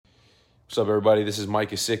What's up, everybody? This is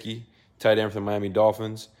Mike Gesicki, tight end for the Miami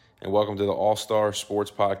Dolphins, and welcome to the All-Star Sports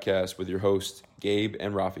Podcast with your hosts, Gabe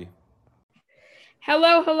and Rafi.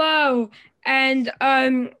 Hello. And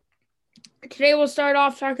today we'll start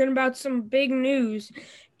off talking about some big news.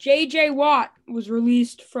 J.J. Watt was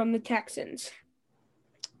released from the Texans.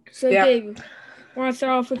 So, Gabe, want to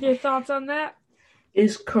start off with your thoughts on that?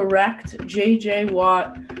 Is correct. J.J.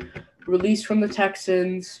 Watt released from the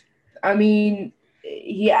Texans. I mean,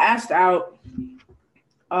 he asked out.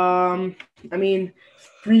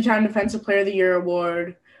 Three-time Defensive Player of the Year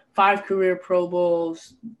award, 5 career Pro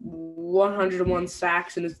Bowls, 101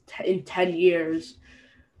 sacks in 10 years,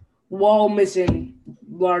 while missing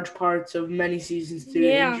large parts of many seasons due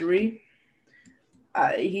to injury.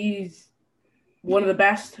 He's one of the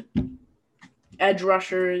best edge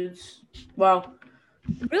rushers. Well,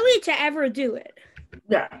 really to ever do it.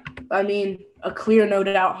 Yeah. I mean, a clear, no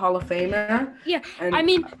doubt Hall of Famer. Yeah.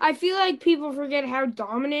 I feel like people forget how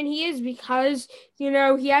dominant he is because, he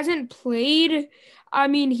hasn't played.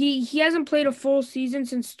 He hasn't played a full season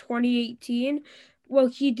since 2018. Well,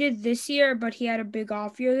 he did this year, but he had a big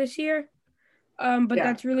off year this year.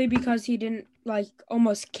 That's really because he didn't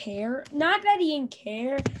almost care. Not that he didn't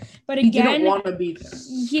care, but again, he didn't want to be there.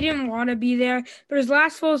 He didn't want to be there. But his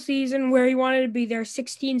last full season where he wanted to be there,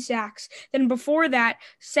 16 sacks. Then before that,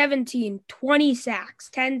 17, 20 sacks,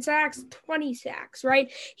 10 sacks, 20 sacks,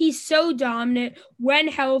 right? He's so dominant when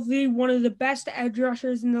healthy, one of the best edge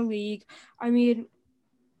rushers in the league.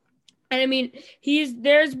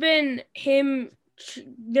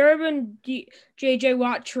 There have been J.J.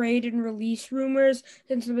 Watt trade and release rumors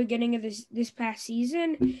since the beginning of this past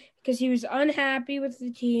season because he was unhappy with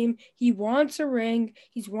the team. He wants a ring.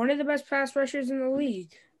 He's one of the best pass rushers in the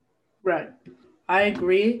league. Right. I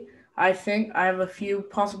agree. I think I have a few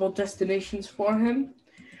possible destinations for him.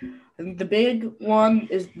 I think the big one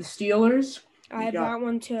is the Steelers. I have that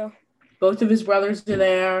one too. Both of his brothers are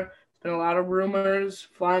there. There's been a lot of rumors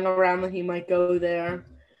flying around that he might go there.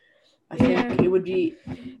 I think it would be...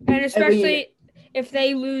 And especially if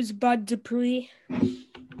they lose Bud Dupree.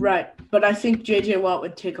 Right. But I think J.J. Watt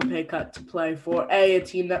would take a pay cut to play for, A, a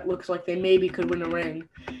team that looks like they maybe could win a ring,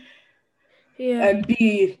 and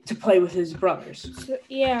B, to play with his brothers.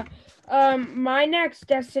 My next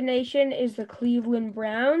destination is the Cleveland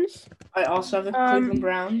Browns. I also have the Cleveland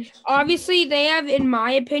Browns. Obviously, they have, in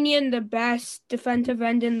my opinion, the best defensive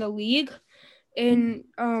end in the league in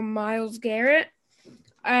Myles Garrett.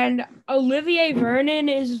 And Olivier Vernon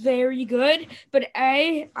is very good, but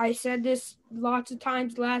I said this lots of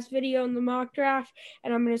times last video in the mock draft,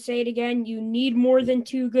 and I'm going to say it again, you need more than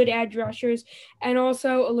 2 good edge rushers, and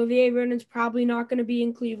also Olivier Vernon's probably not going to be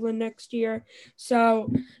in Cleveland next year,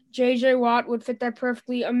 so J.J. Watt would fit that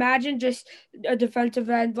perfectly. Imagine just a defensive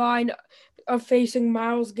end line of facing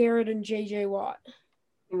Myles Garrett and J.J. Watt.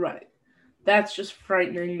 Right. That's just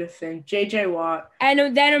frightening to think. J.J. Watt.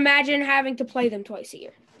 And then imagine having to play them twice a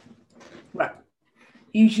year. Right.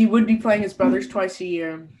 He would be playing his brothers twice a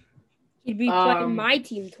year. He'd be playing my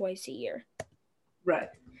team twice a year. Right.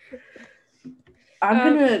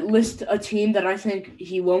 I'm going to list a team that I think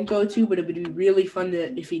he won't go to, but it would be really fun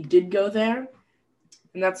if he did go there.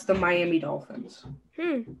 And that's the Miami Dolphins.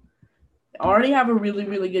 They already have a really,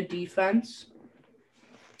 really good defense.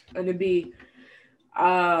 And it'd be...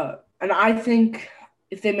 And I think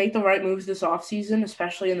if they make the right moves this offseason,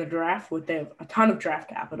 especially in the draft, they have a ton of draft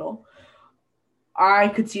capital, I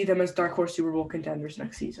could see them as dark horse Super Bowl contenders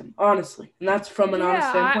next season, honestly. And that's from an honest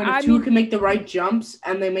standpoint. If two can make the right jumps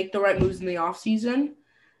and they make the right moves in the offseason,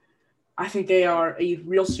 I think they are a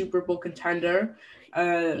real Super Bowl contender.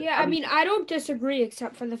 I don't disagree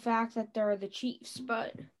except for the fact that they're the Chiefs,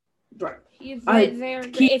 but right. If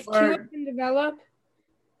Tua can develop.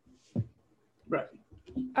 Right.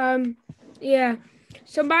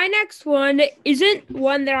 So my next one isn't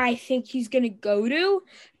one that I think he's going to go to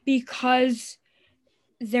because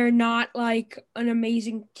they're not an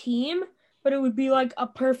amazing team, but it would be a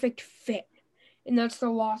perfect fit, and that's the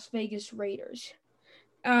Las Vegas Raiders.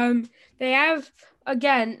 They have,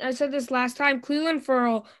 again, I said this last time, Cleveland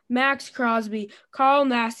Ferrell, Max Crosby, Carl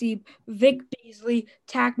Nassib, Vic Beasley,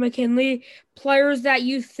 Tack McKinley, players that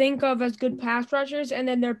you think of as good pass rushers, and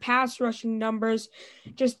then their pass rushing numbers,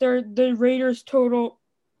 the Raiders' total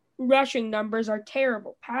rushing numbers are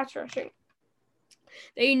terrible, pass rushing.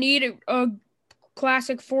 They need a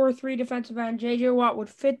classic 4-3 defensive end. J.J. Watt would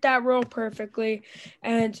fit that role perfectly.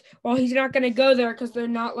 And while he's not going to go there because they're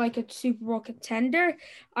not a Super Bowl contender,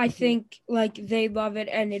 I think they love it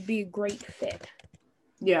and it'd be a great fit.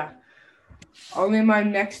 Yeah. I'll name my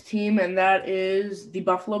next team, and that is the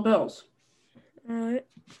Buffalo Bills. All right.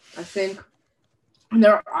 I think And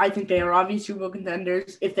I think they are obvious Super Bowl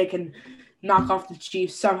contenders if they can knock off the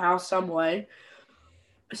Chiefs somehow, some way,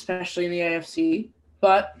 especially in the AFC.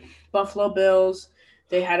 But Buffalo Bills,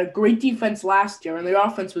 they had a great defense last year, and their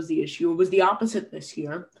offense was the issue. It was the opposite this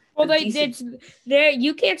year. Well, they did.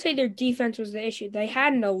 You can't say their defense was the issue. They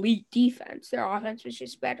had an elite defense. Their offense was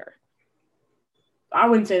just better. I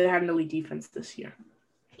wouldn't say they had an elite defense this year.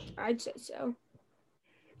 I'd say so.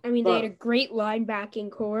 I mean, they had a great linebacking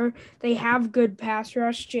core. They have good pass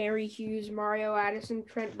rush. Jerry Hughes, Mario Addison,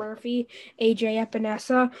 Trent Murphy, A.J.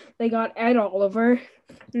 Epinesa. They got Ed Oliver,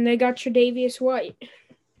 and they got Tre'Davious White.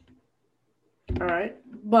 All right.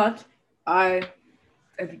 But I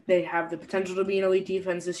think they have the potential to be an elite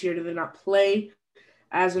defense this year. They did not play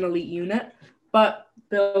as an elite unit. But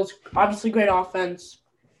Bills, obviously great offense.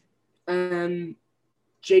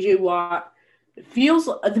 J.J. Watt.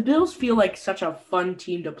 The Bills feel like such a fun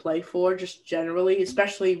team to play for, just generally,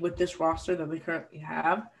 especially with this roster that we currently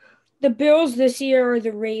have. The Bills this year are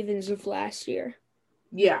the Ravens of last year.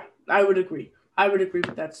 Yeah, I would agree. I would agree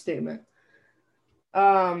with that statement.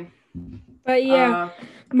 But yeah,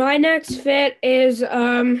 my next fit is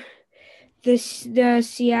the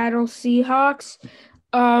Seattle Seahawks.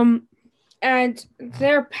 And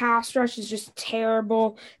their pass rush is just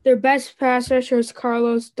terrible. Their best pass rusher is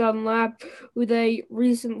Carlos Dunlap, who they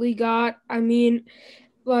recently got. I mean,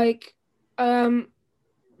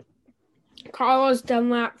 Carlos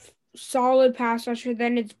Dunlap, solid pass rusher.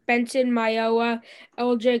 Then it's Benson Mayowa,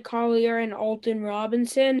 L.J. Collier, and Alton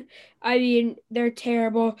Robinson. I mean, they're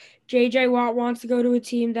terrible. J.J. Watt wants to go to a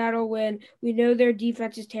team that'll win. We know their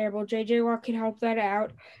defense is terrible. J.J. Watt can help that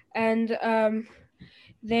out. And,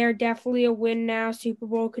 they're definitely a win now Super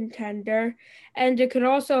Bowl contender. And it could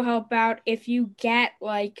also help out if you get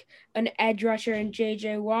an edge rusher in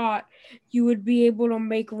J.J. Watt, you would be able to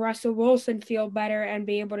make Russell Wilson feel better and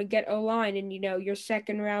be able to get O-line and, your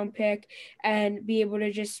second round pick and be able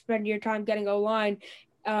to just spend your time getting O-line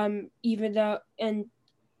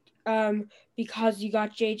because you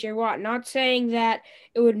got J.J. Watt. Not saying that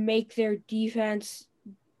it would make their defense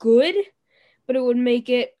good, but it would make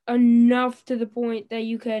it enough to the point that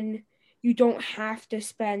you don't have to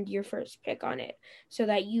spend your first pick on it so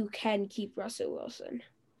that you can keep Russell Wilson.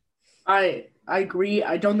 I agree.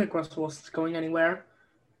 I don't think Russell Wilson's going anywhere.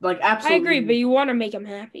 Absolutely. I agree, but you want to make him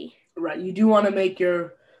happy. Right. You do want to make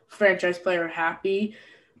your franchise player happy.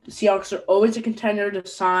 The Seahawks are always a contender to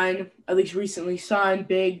sign, at least recently sign,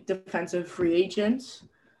 big defensive free agents.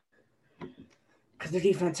 Because their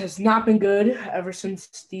defense has not been good ever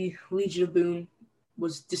since the Legion of Boom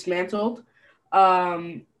was dismantled.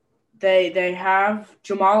 They have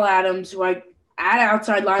Jamal Adams, who at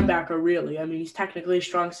outside linebacker, really. I mean, he's technically a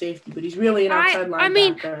strong safety, but he's really an outside linebacker. I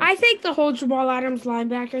mean, I think the whole Jamal Adams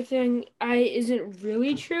linebacker thing isn't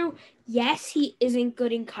really true. Yes, he isn't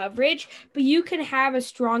good in coverage, but you can have a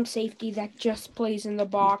strong safety that just plays in the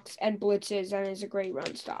box and blitzes and is a great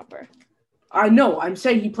run stopper. I know. I'm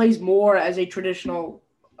saying he plays more as a traditional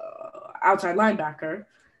outside linebacker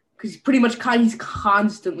because he's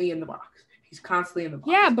constantly in the box. He's constantly in the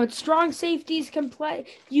box. Yeah, but strong safeties can play.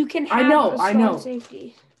 You can have a strong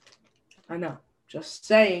safety. I know. Just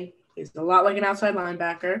saying. He's a lot like an outside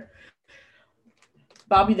linebacker.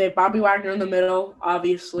 Bobby Wagner in the middle,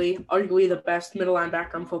 obviously. Arguably the best middle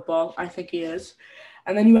linebacker in football. I think he is.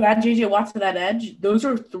 And then you add J.J. Watt to that edge. Those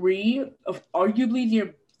are three of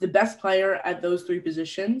arguably the best player at those three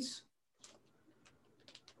positions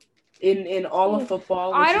in all of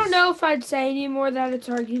football. I don't know if I'd say anymore that it's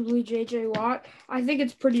arguably J.J. Watt. I think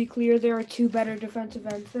it's pretty clear there are two better defensive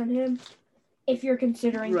ends than him, if you're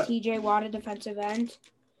considering T.J. Watt a defensive end.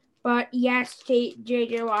 But yes,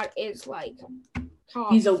 J.J. Watt is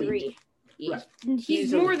top he's three.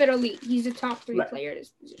 He's more than elite. He's a top three player at his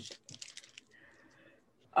position.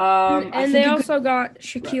 And they also got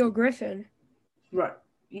Shaquille Griffin. Right.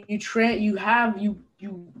 You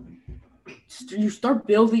start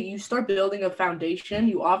building a foundation.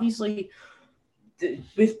 You obviously,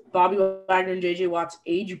 with Bobby Wagner and J.J. Watt's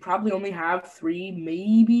age, you probably only have 3,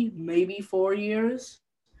 maybe 4 years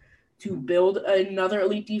to build another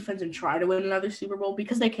elite defense and try to win another Super Bowl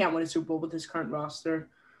because they can't win a Super Bowl with this current roster.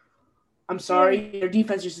 I'm sorry, their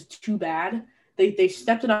defense is just too bad. They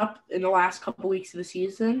stepped it up in the last couple weeks of the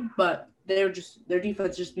season, but their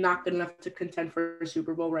defense is just not good enough to contend for a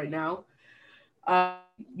Super Bowl right now.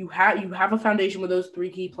 You have a foundation with those 3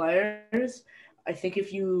 key players. I think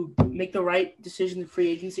if you make the right decision in free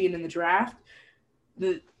agency and in the draft,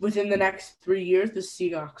 within the next 3 years, the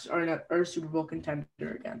Seahawks are a Super Bowl contender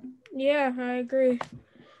again. Yeah, I agree.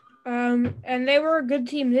 And they were a good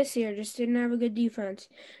team this year, just didn't have a good defense.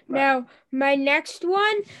 Right. Now, my next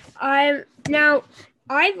one, I've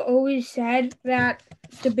always said that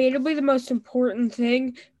debatably the most important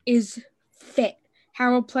thing is fit,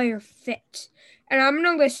 how a player fits. And I'm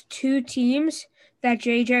going to list two teams that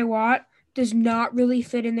J.J. Watt does not really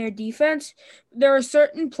fit in their defense. There are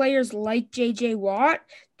certain players like J.J. Watt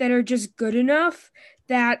that are just good enough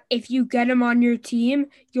that if you get him on your team,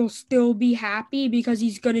 you'll still be happy because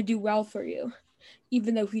he's going to do well for you,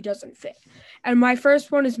 even though he doesn't fit. And my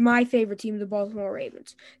first one is my favorite team, the Baltimore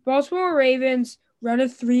Ravens. Baltimore Ravens run a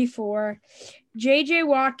 3-4. J.J.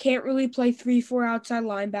 Watt can't really play 3-4 outside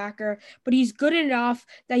linebacker, but he's good enough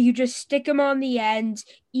that you just stick him on the end,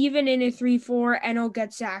 even in a 3-4, and he'll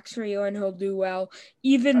get sacks for you and he'll do well.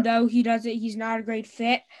 Even though he's not a great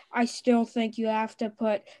fit, I still think you have to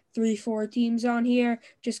put 3-4 teams on here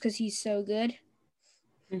just because he's so good.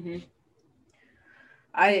 Mm-hmm.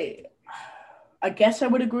 I guess I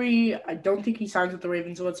would agree. I don't think he signs with the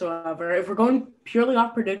Ravens whatsoever. If we're going purely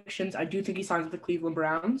off predictions, I do think he signs with the Cleveland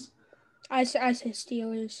Browns. I say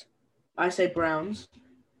Steelers. I say Browns.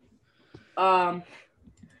 But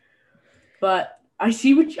I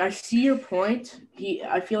see your point.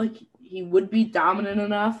 I feel like he would be dominant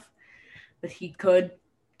enough that he could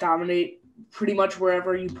dominate pretty much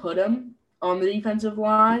wherever you put him on the defensive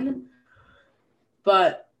line.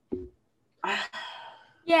 But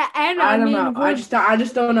yeah, and I don't know. I just don't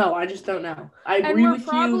know. I agree with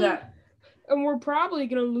you that. And we're probably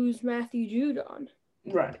gonna lose Matthew Judon.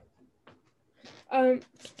 Right.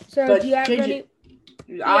 So but do you have any?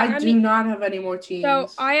 I do not have any more teams. So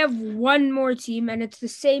I have one more team, and it's the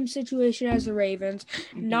same situation as the Ravens.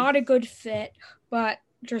 Mm-hmm. Not a good fit, but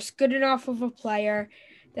just good enough of a player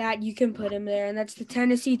that you can put him there, and that's the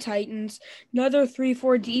Tennessee Titans. Another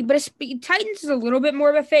 3-4D, but Titans is a little bit more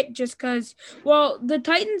of a fit just because, well, the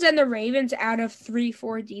Titans and the Ravens out of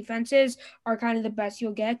 3-4 defenses are kind of the best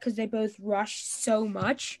you'll get because they both rush so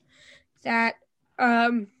much that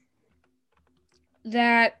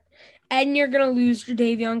and you're gonna lose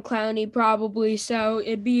Jadeveon Clowney probably, so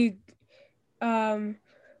it'd be I'm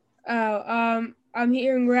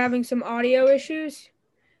hearing we're having some audio issues.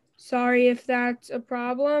 Sorry if that's a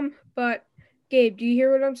problem, but Gabe, do you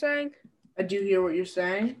hear what I'm saying? I do hear what you're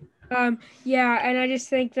saying. Yeah, and I just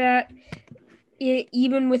think that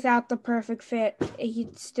even without the perfect fit, he's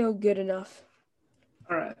still good enough.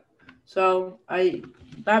 All right. So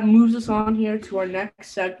that moves us on here to our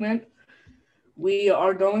next segment. We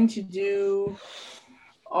are going to do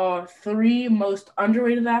 3 most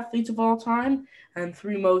underrated athletes of all time and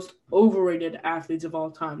 3 most overrated athletes of all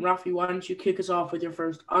time. Rafi, why don't you kick us off with your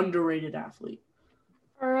first underrated athlete?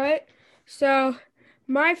 All right. So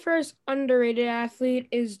my first underrated athlete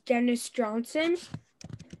is Dennis Johnson.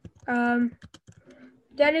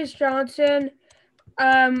 Dennis Johnson,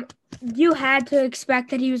 you had to expect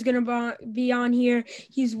that he was going to be on here.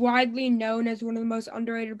 He's widely known as one of the most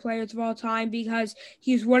underrated players of all time because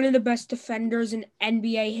he's one of the best defenders in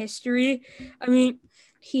NBA history. I mean,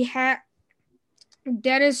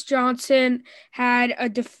 Dennis Johnson had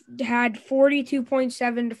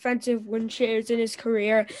 42.7 defensive win shares in his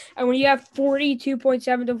career. And when you have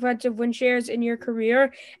 42.7 defensive win shares in your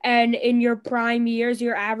career and in your prime years,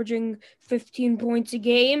 you're averaging 15 points a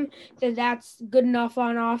game, then that's good enough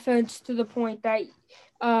on offense to the point that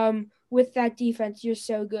with that defense, you're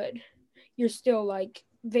so good. You're still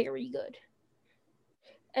very good.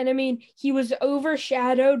 And I mean, he was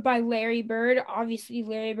overshadowed by Larry Bird. Obviously,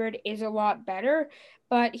 Larry Bird is a lot better,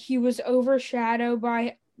 but he was overshadowed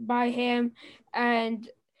by him, and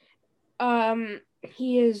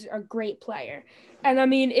he is a great player. And I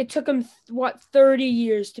mean, it took him 30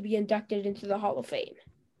 years to be inducted into the Hall of Fame,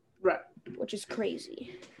 right? Which is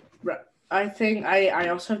crazy. Right. I think I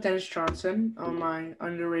also have Dennis Johnson on my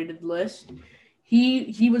underrated list.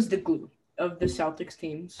 He was the glue of the Celtics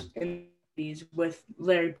teams in with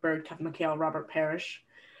Larry Bird, Kevin McHale, Robert Parrish,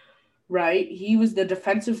 right? He was the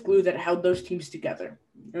defensive glue that held those teams together.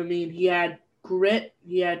 I mean, he had grit,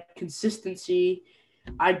 he had consistency.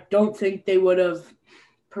 I don't think they would have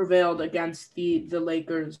prevailed against the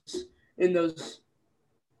Lakers in those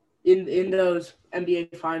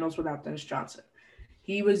NBA finals without Dennis Johnson.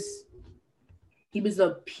 He was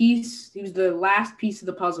the last piece of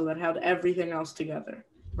the puzzle that held everything else together,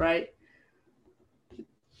 right?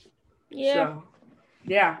 Yeah. So,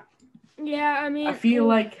 yeah. Yeah, I mean, I feel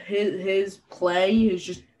like his play is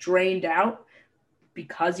just drained out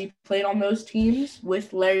because he played on those teams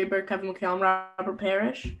with Larry Bird, Kevin McHale, and Robert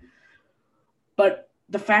Parrish. But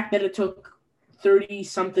the fact that it took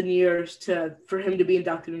 30-something years for him to be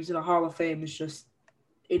inducted into the Hall of Fame is just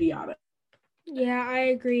idiotic. Yeah, I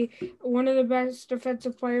agree. One of the best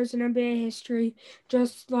defensive players in NBA history,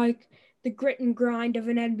 just like the grit and grind of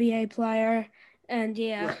an NBA player. And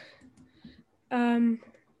yeah. Right.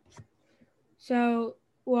 So,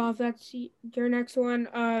 well, if that's your next one,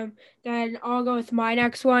 then I'll go with my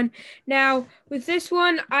next one. Now, with this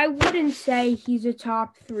one, I wouldn't say he's a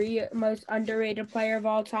top 3 most underrated player of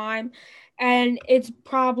all time, and it's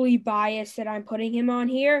probably biased that I'm putting him on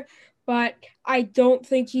here, but I don't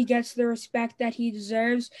think he gets the respect that he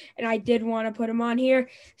deserves, and I did want to put him on here.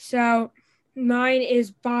 So, mine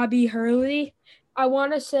is Bobby Hurley. I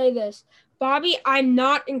want to say this. Bobby, I'm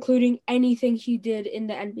not including anything he did in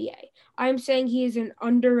the NBA. I'm saying he is an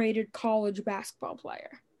underrated college basketball player.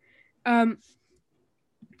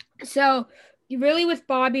 So really with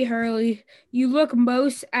Bobby Hurley, you can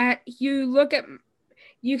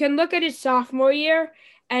look at his sophomore year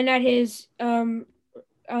and at his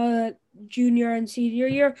junior and senior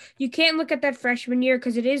year. You can't look at that freshman year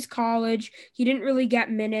because it is college. He didn't really get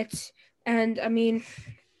minutes, and I mean,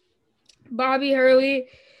 Bobby Hurley.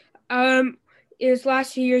 His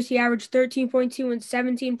last 2 years, he averaged 13.2 and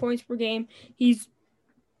 17 points per game. He's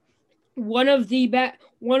one of the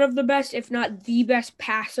best, if not the best,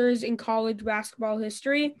 passers in college basketball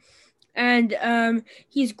history, and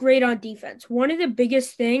he's great on defense. One of the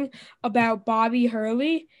biggest thing about Bobby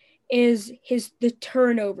Hurley is the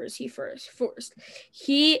turnovers he forced.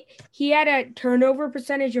 He had a turnover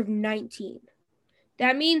percentage of 19.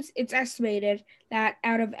 That means it's estimated that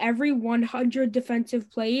out of every 100 defensive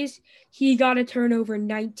plays, he got a turnover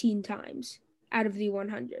 19 times out of the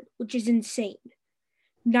 100, which is insane.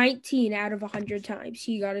 19 out of 100 times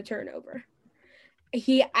he got a turnover.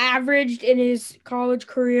 He averaged in his collegiate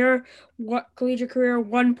career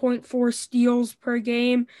 1.4 steals per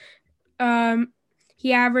game.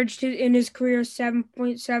 He averaged in his career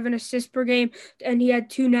 7.7 assists per game, and he had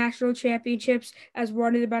 2 national championships as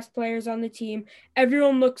one of the best players on the team.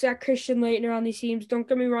 Everyone looks at Christian Laettner on these teams. Don't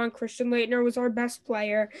get me wrong, Christian Laettner was our best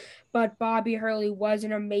player, but Bobby Hurley was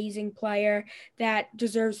an amazing player that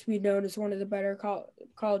deserves to be known as one of the better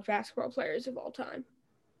college basketball players of all time.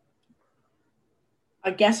 I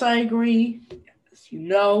guess I agree. As you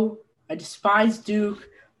know, I despise Duke,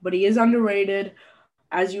 but he is underrated.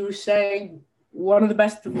 As you were saying, one of the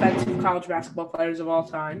best defensive college basketball players of all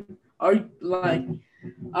time.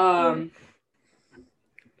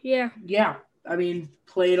 Yeah. I mean,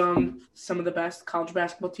 played on some of the best college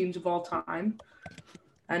basketball teams of all time.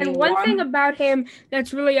 And one thing about him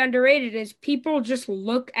that's really underrated is people just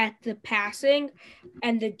look at the passing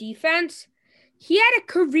and the defense. He had a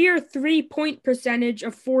career 3-point percentage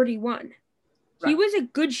of 41. Right. He was a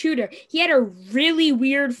good shooter. He had a really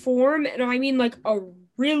weird form, and I mean like a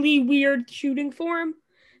really weird shooting form,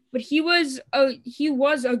 but he was a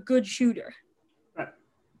good shooter. Right.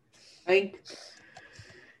 I think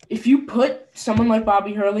if you put someone like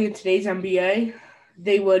Bobby Hurley in today's NBA,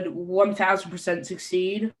 they would 1,000%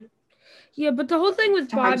 succeed. Yeah, but the whole thing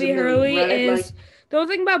with Bobby Hurley is the whole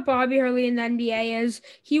thing about Bobby Hurley in the NBA is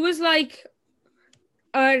he was like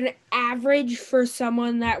an average for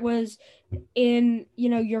someone that was in,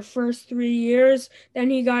 your first 3 years. Then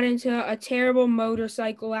he got into a terrible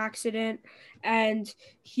motorcycle accident and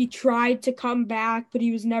he tried to come back, but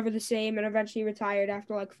he was never the same and eventually retired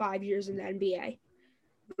after like 5 years in the NBA.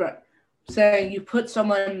 Right. Saying you put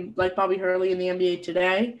someone like Bobby Hurley in the NBA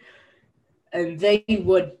today and they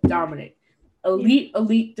would dominate.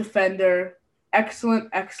 Elite defender,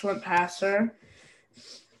 excellent passer,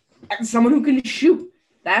 and someone who can shoot.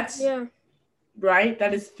 That's right.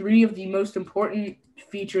 That is 3 of the most important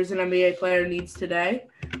features an NBA player needs today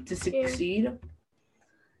to succeed. Yeah.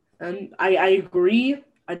 And I agree.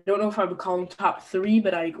 I don't know if I would call him top 3,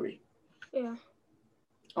 but I agree. Yeah.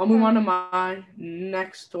 I'll move on to my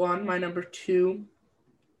next one, my number 2.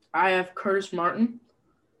 I have Curtis Martin.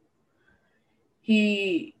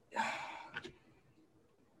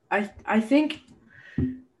 I think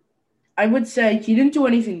I would say he didn't do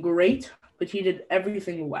anything great, but he did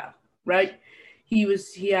everything well, right? He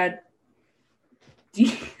had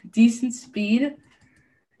decent speed.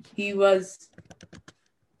 He's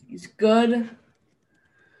good.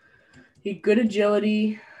 He had good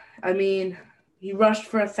agility. I mean, he rushed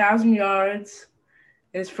for 1,000 yards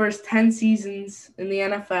in his first 10 seasons in the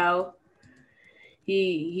NFL.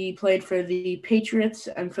 He played for the Patriots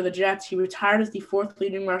and for the Jets. He retired as the 4th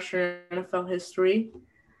leading rusher in NFL history.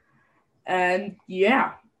 And,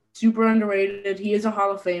 yeah, super underrated. He is a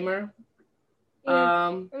Hall of Famer.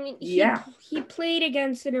 He played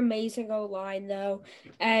against an amazing O-line, though.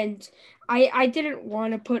 And I didn't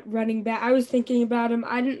want to put running back. I was thinking about him.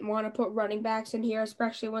 I didn't want to put running backs in here,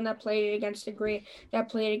 especially one that played against a great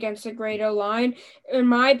O-line. In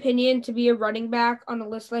my opinion, to be a running back on a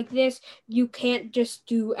list like this, you can't just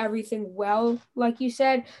do everything well, like you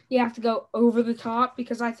said. You have to go over the top,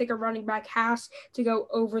 because I think a running back has to go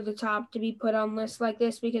over the top to be put on lists like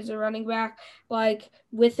this, because a running back, like,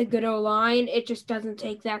 with a good O-line, it just doesn't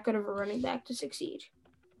take that good of a running back to succeed.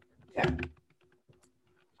 Yeah.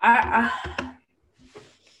 I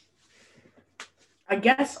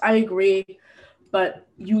guess I agree, but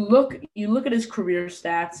you look at his career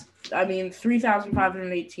stats. I mean,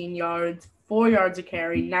 3,518 yards, 4 yards a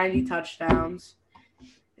carry, 90 touchdowns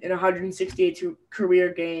in 168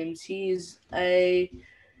 career games. He's a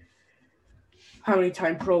how many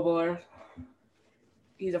time Pro Bowler?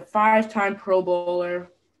 He's a 5-time Pro Bowler.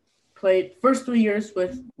 Played first 3 years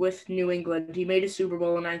with New England. He made a Super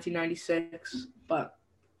Bowl in 1996, but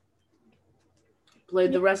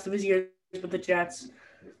played the rest of his years with the Jets.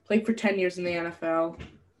 Played for 10 years in the NFL.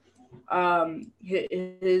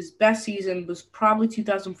 His best season was probably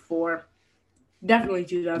 2004. Definitely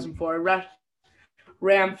 2004.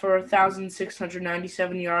 Ran for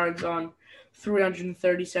 1,697 yards on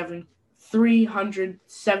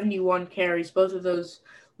 371 carries. Both of those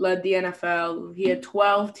led the NFL. He had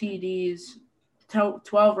 12 TDs,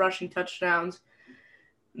 12 rushing touchdowns.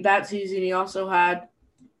 That season, he also had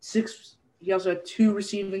 2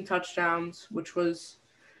 receiving touchdowns, which was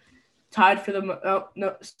tied for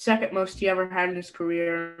the second most he ever had in his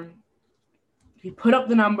career. He put up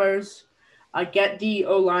the numbers. I get the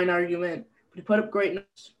O-line argument, but he put up great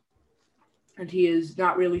numbers, and he is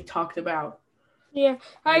not really talked about. Yeah,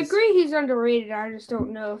 I agree he's underrated. I just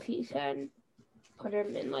don't know if he can put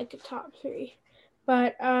him in like a top 3.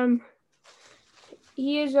 But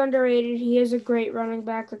he is underrated. He is a great running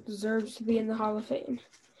back that deserves to be in the Hall of Fame.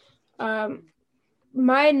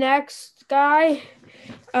 My next guy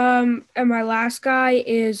and my last guy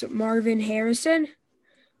is Marvin Harrison.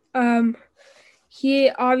 He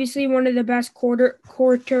obviously one of the best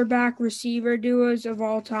quarterback receiver duos of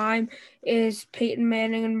all time is Peyton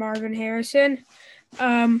Manning and Marvin Harrison.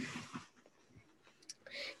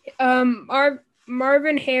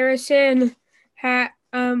 Marvin Harrison had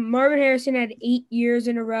 8 years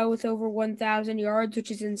in a row with over 1,000 yards,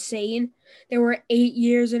 which is insane. There were 8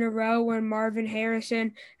 years in a row when Marvin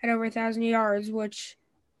Harrison had over 1,000 yards, which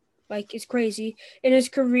is crazy. In his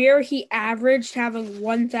career, he averaged having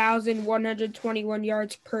 1,121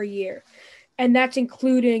 yards per year. And that's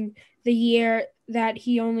including the year that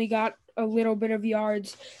he only got a little bit of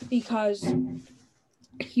yards because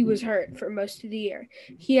he was hurt for most of the year.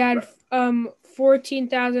 He had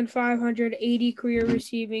 14,580 career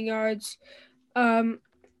receiving yards.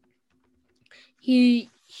 He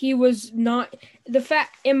was not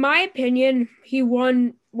in my opinion, he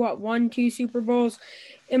won 2 Super Bowls.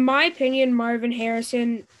 In my opinion, Marvin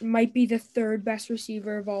Harrison might be the 3rd best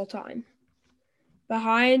receiver of all time,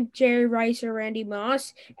 behind Jerry Rice or Randy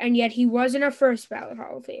Moss, and yet he wasn't a first ballot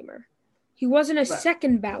Hall of Famer. He wasn't a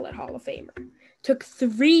second ballot Hall of Famer. Took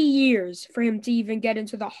 3 years for him to even get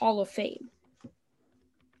into the Hall of Fame.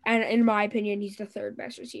 And in my opinion, he's the 3rd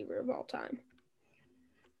best receiver of all time.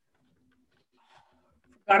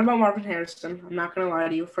 Forgot about Marvin Harrison. I'm not going to lie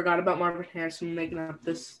to you. Forgot about Marvin Harrison making up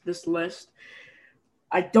this list.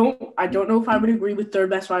 I don't know if I would agree with 3rd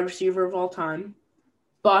best wide receiver of all time,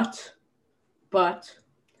 but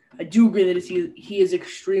I do agree that he is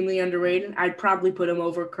extremely underrated. I'd probably put him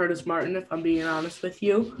over Curtis Martin if I'm being honest with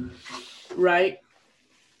you, right?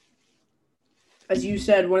 As you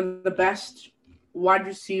said, one of the best wide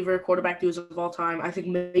receiver quarterback duos of all time. I think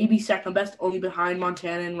maybe second best, only behind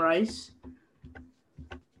Montana and Rice.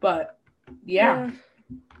 But yeah.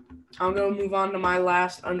 I'm gonna move on to my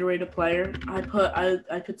last underrated player. I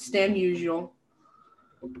put Stan Musial.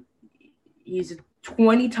 He's a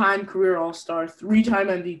 20-time career All-Star, 3-time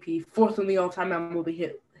MVP, 4th on the all-time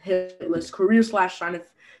MLB hit list, career/sign of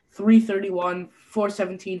 331,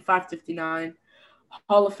 417, 559,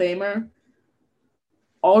 Hall of Famer.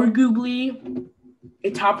 Arguably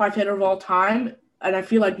a top 5 hitter of all time, and I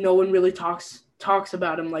feel like no one really talks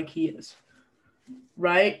about him like he is.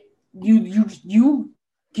 Right? You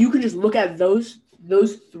can just look at those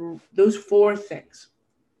 4 things,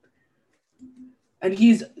 and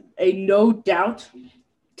he's a no doubt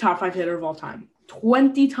top 5 hitter of all time.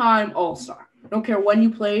 20-time All-Star. I don't care when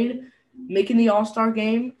you played, making the All-Star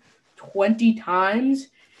game 20 times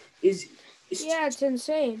is it's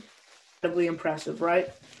insane. Incredibly impressive, right?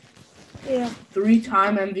 Yeah.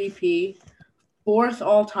 3-time MVP, 4th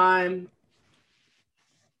all time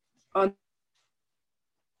on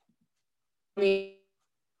the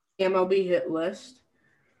MLB hit list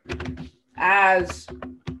as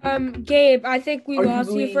Gabe, I think we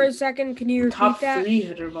lost you arguably for a second. Can you repeat top that? 3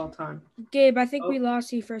 hitter of all time. Gabe, I think we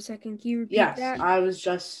lost you for a second. Can you repeat that? Yes, I was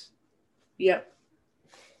just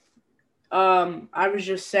I was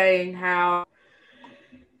just saying how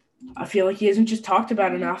I feel like he isn't just talked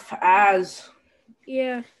about enough as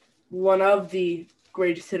one of the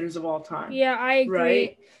greatest hitters of all time. Yeah, I agree.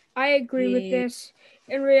 Right? I agree with this.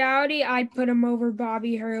 In reality, I'd put him over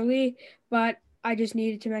Bobby Hurley, but I just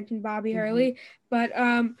needed to mention Bobby Hurley. But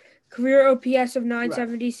career OPS of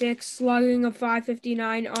 976, slugging of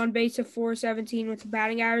 559, on base of 417 with a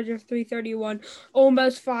batting average of 331,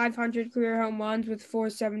 almost 500 career home runs with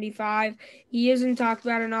 475. He isn't talked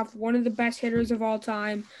about enough. One of the best hitters of all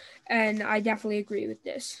time, and I definitely agree with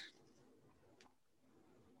this.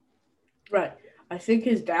 Right. I think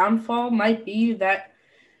his downfall might be that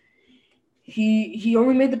he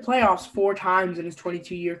only made the playoffs 4 times in his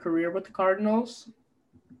 22-year career with the Cardinals.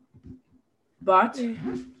 But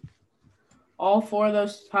all 4 of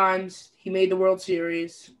those times, he made the World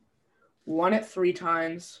Series, won it 3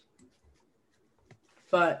 times.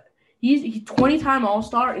 But he's 20-time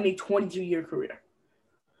All-Star in a 22-year career.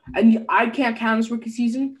 And I can't count his rookie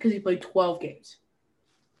season because he played 12 games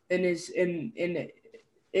in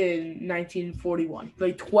 1941. He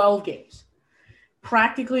played 12 games.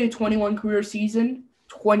 Practically a 21 career season,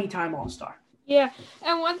 20-time All-Star. Yeah,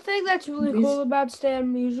 and one thing that's really cool about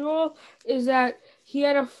Stan Musial is that he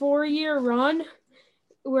had a 4-year run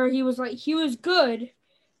where he was good,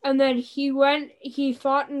 and then he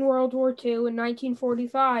fought in World War II in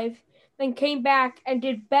 1945, then came back and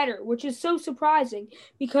did better, which is so surprising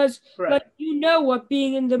because what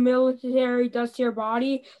being in the military does to your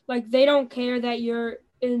body. Like, they don't care that you're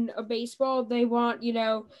in a baseball. They want, you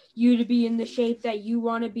to be in the shape that you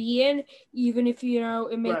want to be in, even if,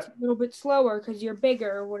 it makes it a little bit slower because you're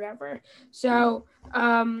bigger or whatever. So,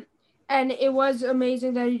 and it was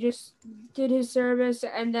amazing that he just did his service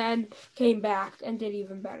and then came back and did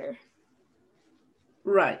even better.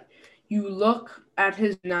 Right. You look at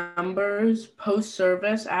his numbers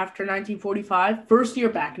post-service after 1945, first year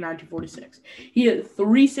back in 1946. He had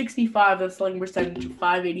 365, that's slugging percentage of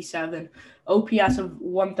 587, OPS of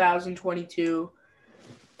 1,022,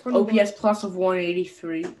 OPS plus of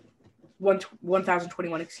 183,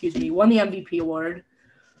 1,021, won the MVP award.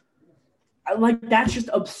 That's just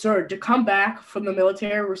absurd. To come back from the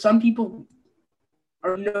military where some people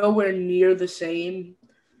are nowhere near the same,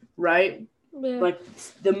 right? Yeah. What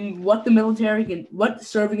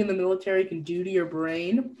serving in the military can do to your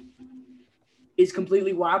brain is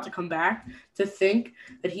completely wild. To come back, to think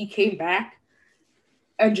that he came back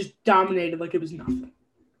and just dominated like it was nothing,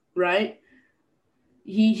 right?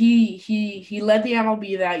 He led the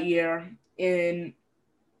MLB that year in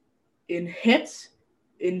hits,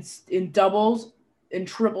 in doubles, in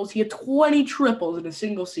triples. He had 20 triples in a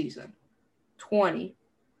single season. 20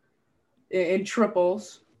 in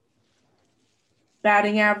triples.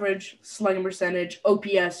 Batting average, slugging percentage,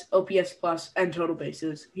 OPS plus, and total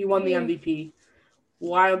bases. He won the MVP.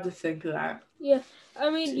 Wild to think of that. Yeah,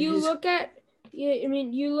 you look at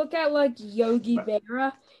like Yogi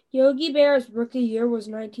Berra. Yogi Berra's rookie year was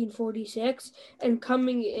 1946, and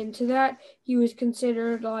coming into that, he was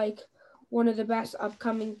considered like one of the best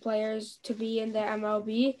upcoming players to be in the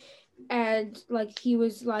MLB. And he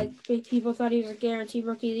was people thought he was a guaranteed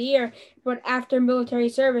rookie of the year, but after military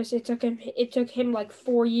service, it took him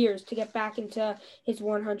 4 years to get back into his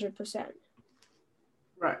 100%.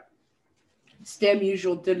 Right. Stan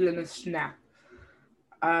Musial did it in a snap.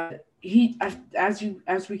 He, as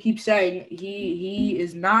we keep saying, he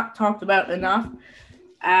is not talked about enough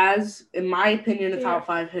as, in my opinion, a top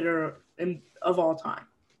 5 hitter of all time.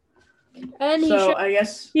 And I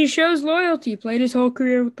guess he shows loyalty. Played his whole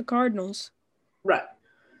career with the Cardinals. Right.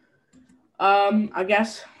 I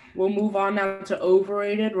guess we'll move on now to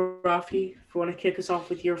overrated. Rafi, if you want to kick us off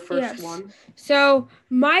with your first one. So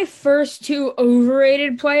my first 2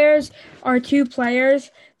 overrated players are 2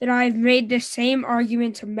 players that I've made the same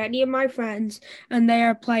argument to many of my friends, and they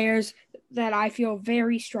are players that I feel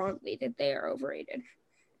very strongly that they are overrated.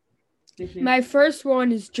 Mm-hmm. My first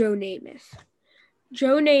one is Joe Namath.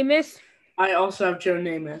 Joe Namath. I also have Joe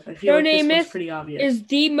Namath. I feel this one's pretty obvious. Is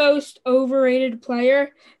the most overrated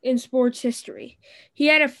player in sports history. He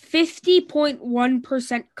had a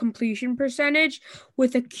 50.1% completion percentage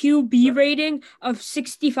with a QB rating of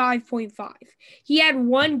 65.5. He had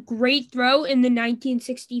one great throw in the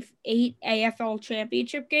 1968 AFL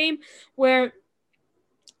Championship game where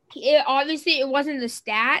Obviously, it wasn't the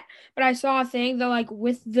stat, but I saw a thing that, like,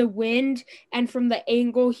 with the wind and from the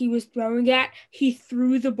angle he was throwing at, he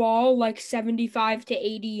threw the ball like 75 to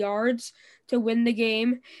 80 yards to win the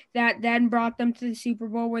game. That then brought them to the Super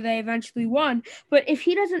Bowl where they eventually won. But if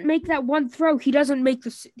he doesn't make that one throw, he doesn't make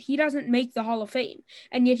the Hall of Fame,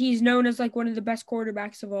 and yet he's known as like one of the best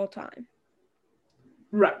quarterbacks of all time.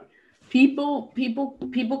 Right.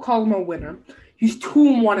 People call him a winner. He's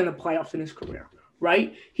 2-1 in the playoffs in his career.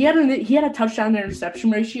 Right? He had a touchdown to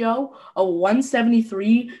interception ratio of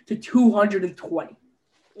 173 to 220.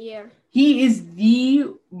 Yeah. He is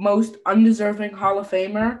the most undeserving Hall of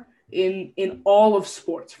Famer in all of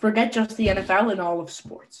sports. Forget just the NFL, in all of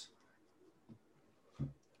sports.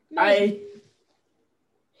 And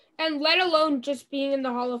let alone just being in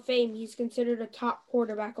the Hall of Fame, he's considered a top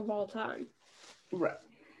quarterback of all time. Right.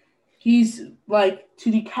 He's like,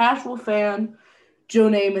 to the casual fan, Joe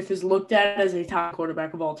Namath is looked at as a top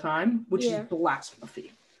quarterback of all time, which is blasphemy.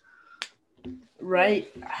 Right?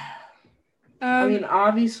 I mean,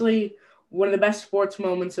 obviously, one of the best sports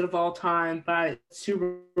moments of all time by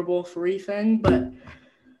Super Bowl III thing, but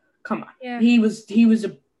come on. Yeah. He was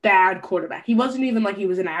a bad quarterback. He wasn't even like he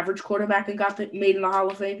was an average quarterback and made in the Hall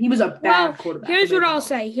of Fame. He was a bad quarterback. Here's what I'll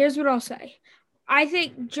say. I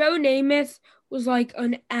think Joe Namath was like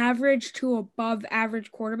an average to above average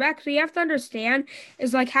quarterback. So you have to understand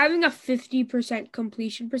is like having a 50%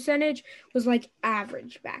 completion percentage was like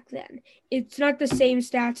average back then. It's not the same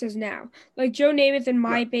stats as now. Like Joe Namath, in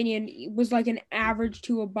my opinion, was like an average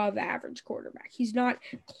to above average quarterback. He's not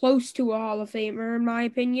close to a Hall of Famer, in my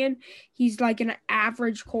opinion. He's like an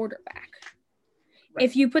average quarterback. Right.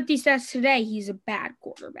 If you put these stats today, he's a bad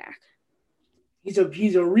quarterback. He's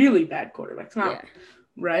a really bad quarterback. It's not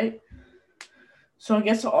right. So I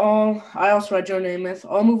guess I also had Joe Namath.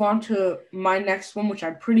 I'll move on to my next one, which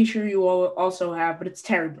I'm pretty sure you all also have, but it's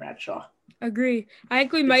Terry Bradshaw. Agree. I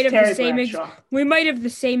think we might have the same. We might have the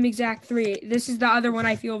same exact three. This is the other one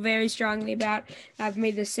I feel very strongly about. I've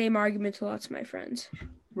made the same argument to lots of my friends.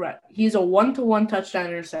 Right. He's a 1-to-1 touchdown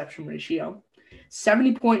interception ratio,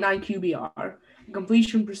 70.9 QBR,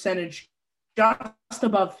 completion percentage just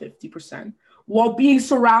above 50%, while being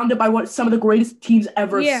surrounded by some of the greatest teams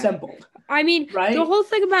ever assembled. I mean, the whole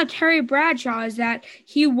thing about Terry Bradshaw is that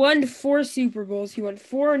he won 4 Super Bowls. He won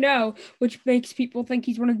 4-0, which makes people think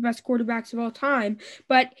he's one of the best quarterbacks of all time.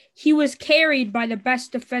 But he was carried by the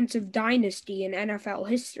best defensive dynasty in NFL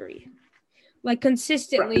history. Like,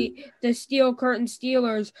 consistently, the Steel Curtain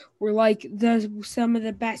Steelers were like some of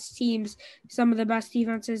the best teams, some of the best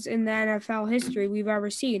defenses in the NFL history we've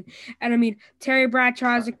ever seen. And I mean, Terry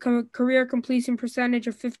Bradshaw has a career completion percentage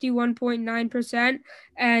of 51.9%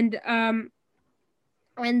 and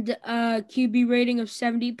QB rating of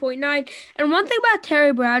 70.9. And one thing about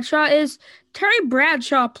Terry Bradshaw is Terry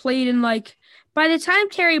Bradshaw played in by the time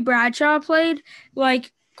Terry Bradshaw played,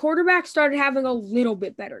 quarterbacks started having a little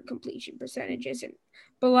bit better completion percentages,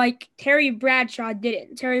 but Terry Bradshaw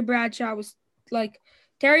didn't. Terry Bradshaw was an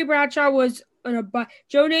above.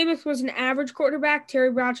 Joe Namath was an average quarterback.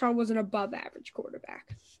 Terry Bradshaw was an above average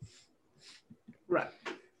quarterback. Right.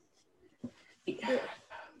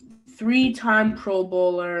 3-time Pro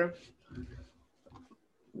Bowler,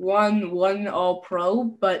 one All Pro,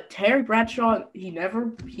 but Terry Bradshaw,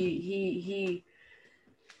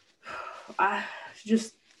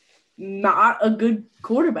 just not a good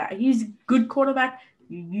quarterback. He's a good quarterback,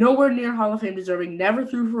 nowhere near Hall of Fame deserving, never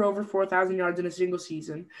threw for over 4,000 yards in a single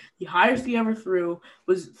season. The highest he ever threw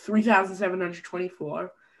was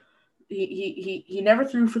 3,724. He never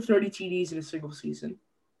threw for 30 TDs in a single season.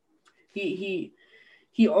 He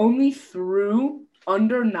only threw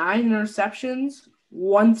under 9 interceptions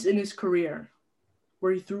once in his career,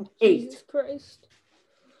 where he threw 8. Jesus Christ.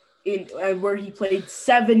 And where he played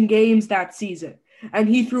 7 games that season, and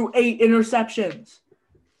he threw 8 interceptions.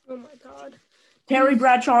 Oh my God! Terry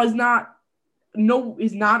Bradshaw is not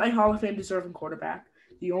a Hall of Fame deserving quarterback.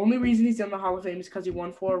 The only reason he's in the Hall of Fame is because he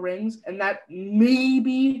won 4 rings, and that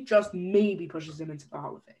maybe, just maybe, pushes him into the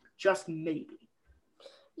Hall of Fame. Just maybe.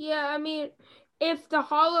 Yeah, I mean, if the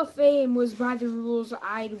Hall of Fame was by the rules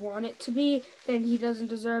I'd want it to be, then he doesn't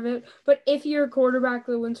deserve it. But if you're a quarterback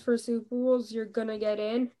that wins 4 Super Bowls, you're gonna get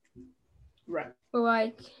in. Right. But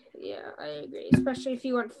I agree, especially if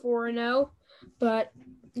you went 4-0. But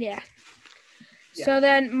yeah. So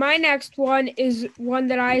then my next one is one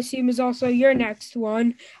that I assume is also your next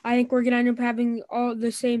one. I think we're gonna end up having all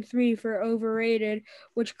the same 3 for overrated,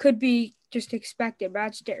 which could be just expected.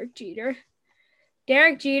 That's Derek Jeter.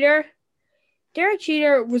 Derek Jeter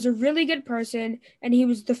was a really good person, and he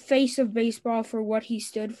was the face of baseball for what he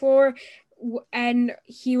stood for. and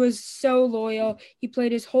he was so loyal. He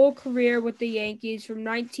played his whole career with the Yankees from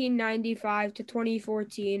 1995 to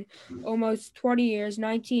 2014, almost 20 years,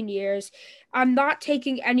 19 years. I'm not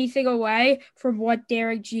taking anything away from what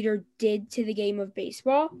Derek Jeter did to the game of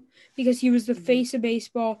baseball because he was the face of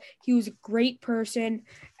baseball. He was a great person,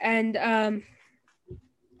 and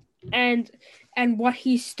what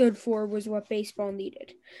he stood for was what baseball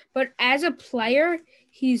needed. But as a player,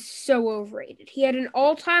 he's so overrated. He had an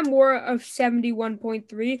all-time WAR of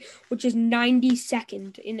 71.3, which is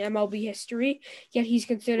 92nd in MLB history, yet he's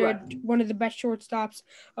considered one of the best shortstops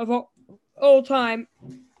of all time.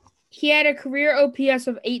 He had a career OPS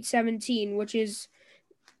of 817, which is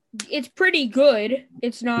it's pretty good.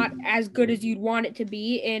 It's not as good as you'd want it to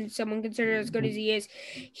be, and someone considered as good as he is.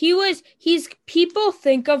 People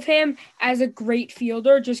think of him as a great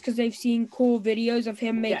fielder just because they've seen cool videos of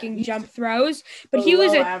him making jump throws. But he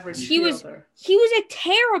was a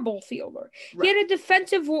terrible fielder. Right. He had a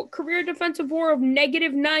career defensive WAR of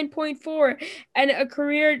negative 9.4 and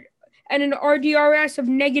an RDRS of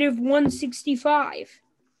negative 165.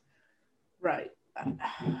 Right,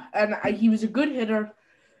 and he was a good hitter.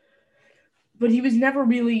 But he was never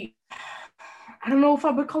really, I don't know if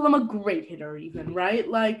I would call him a great hitter even, right?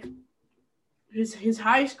 Like, his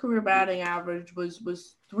highest career batting average was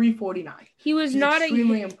 349. He was not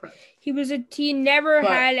extremely impressive. He never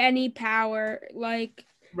had any power. Like,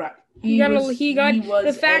 right.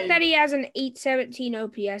 The fact that he has an 817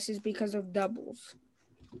 OPS is because of doubles.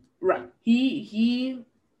 Right. He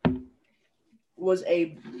was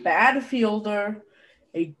a bad fielder,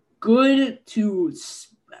 a good to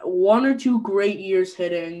one or two great years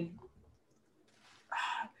hitting.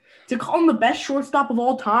 To call him the best shortstop of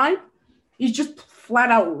all time is just flat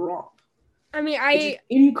out wrong. I mean, it's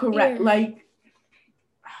incorrect. Yeah. Like,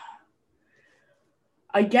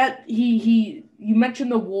 I get you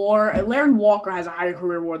mentioned the WAR. Larry Walker has a higher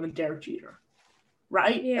career WAR than Derek Jeter,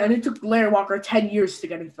 right? Yeah. And it took Larry Walker 10 years to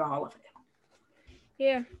get into the Hall of Fame.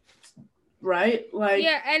 Yeah. Right? Like.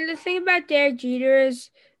 Yeah, and the thing about Derek Jeter is,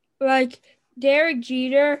 like, Derek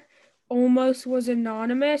Jeter almost was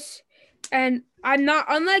anonymous, and I'm not,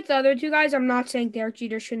 unlike the other two guys, I'm not saying Derek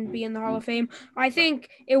Jeter shouldn't be in the Hall of Fame. I think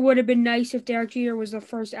it would have been nice if Derek Jeter was the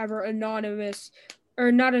first ever unanimous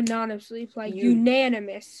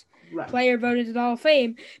player voted to the Hall of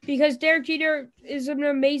Fame, because Derek Jeter is an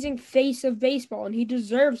amazing face of baseball, and he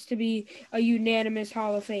deserves to be a unanimous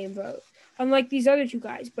Hall of Fame vote, unlike these other two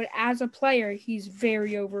guys. But as a player, he's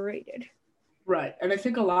very overrated. Right, and I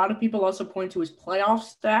think a lot of people also point to his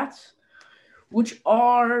playoff stats, which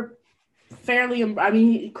are fairly,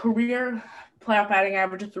 career playoff batting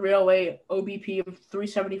average of 308, OBP of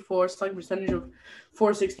 374, slugging percentage of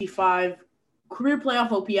 465, career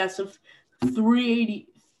playoff OPS of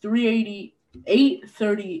 380,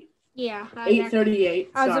 830. Yeah,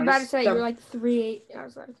 838. I was about to say you're like 38. I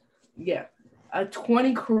was like, yeah,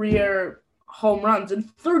 20 career home runs in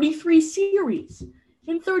 33 series.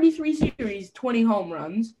 In 33 series, 20 home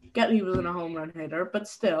runs. Get he wasn't a home run hitter, but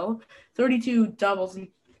still, 32 doubles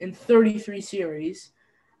in 33 series.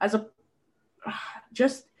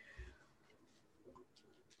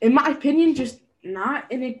 In my opinion, just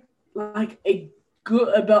not in a well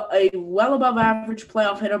above average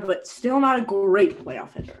playoff hitter, but still not a great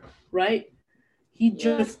playoff hitter, right?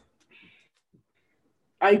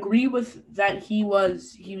 I agree with that. He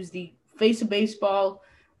was the face of baseball.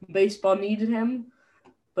 Baseball needed him.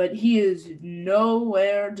 But he is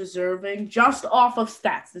nowhere deserving, just off of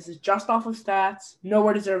stats. This is just off of stats.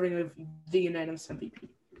 Nowhere deserving of the unanimous MVP.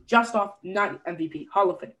 Just off, not MVP, Hall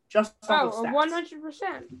of Fame. Just off of stats.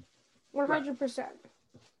 100%.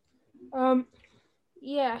 100%.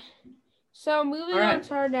 Yeah. So moving on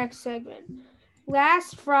to our next segment.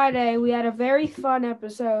 Last Friday, we had a very fun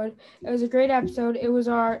episode. It was a great episode. It was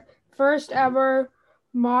our first ever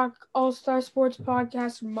mock All-Star Sports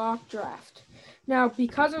Podcast mock draft. Now,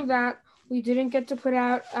 because of that, we didn't get to put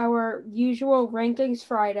out our usual rankings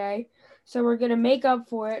Friday, so we're going to make up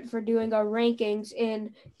for it for doing our rankings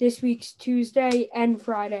in this week's Tuesday and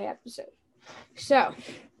Friday episode. So,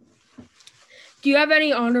 do you have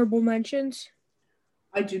any honorable mentions?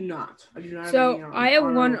 I do not. So, I have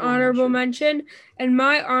one honorable mention, and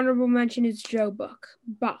my honorable mention is Joe Buck.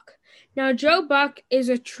 Now, Joe Buck is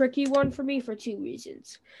a tricky one for me for two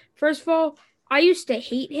reasons. First of all, I used to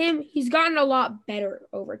hate him. He's gotten a lot better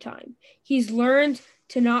over time. He's learned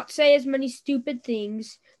to not say as many stupid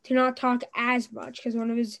things, to not talk as much,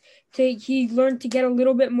 because he learned to get a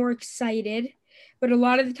little bit more excited. But a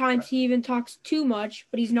lot of the times he even talks too much,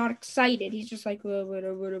 but he's not excited. He's just like, but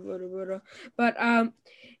I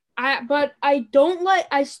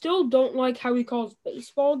still don't like how he calls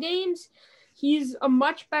baseball games. he's a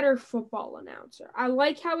much better football announcer. I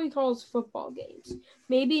like how he calls football games.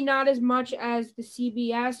 Maybe not as much as the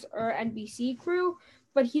CBS or NBC crew,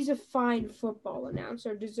 but he's a fine football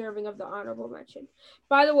announcer, deserving of the honorable mention.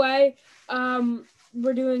 By the way,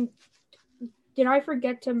 we're doing. Did I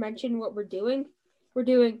forget to mention what we're doing? We're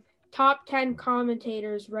doing top 10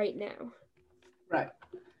 commentators right now. Right.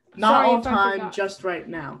 Not all time, just right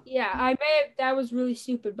now. Yeah, that was really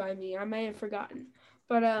stupid by me. I may have forgotten.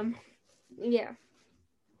 But, yeah.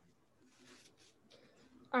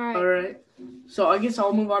 All right. So I guess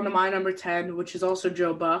I'll move on to my number 10, which is also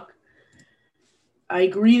Joe Buck. I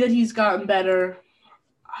agree that he's gotten better.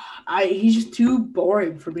 He's just too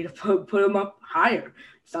boring for me to put him up higher.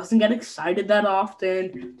 He doesn't get excited that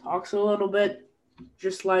often. Talks a little bit,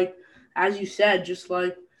 just like, as you said, just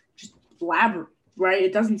blabber, right?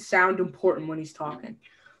 It doesn't sound important when he's talking.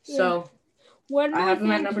 Yeah. So I have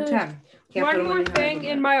him at number 10. One more thing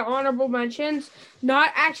in my honorable mentions,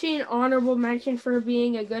 not actually an honorable mention for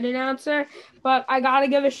being a good announcer, but I got to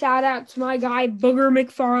give a shout out to my guy, Booger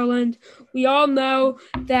McFarland. We all know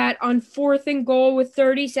that on 4th and goal with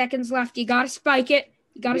 30 seconds left, you got to spike it.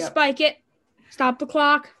 Spike it. Stop the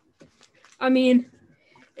clock. I mean,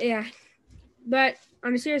 yeah. But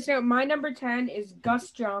on a serious note, my number 10 is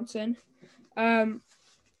Gus Johnson.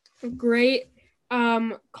 Great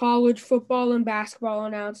college football and basketball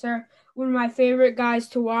announcer. One of my favorite guys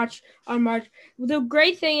to watch on March. The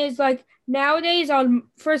great thing is, like, nowadays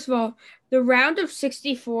first of all, the round of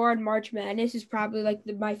 64 on March Madness is probably like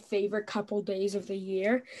my favorite couple days of the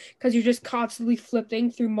year because you're just constantly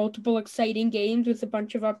flipping through multiple exciting games with a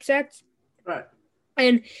bunch of upsets. Right.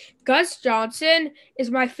 And Gus Johnson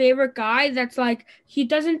is my favorite guy. That's like, he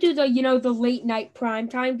doesn't do the late night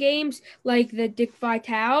primetime games like the Dick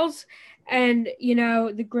Vitales. And,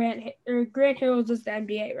 the Grant Hill does the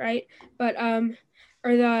NBA, right? But,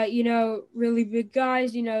 or the, really big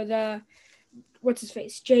guys, what's his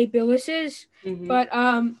face? Jay Billis's. Mm-hmm. But,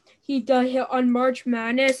 he'll on March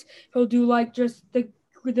Madness, he'll do like just the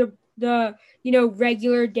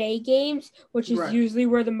regular day games, which is usually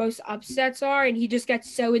where the most upsets are. And he just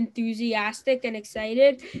gets so enthusiastic and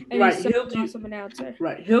excited. And he's such an awesome announcer.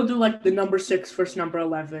 Right. He'll do like the number 6 versus number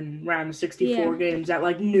 11 round of 64 games at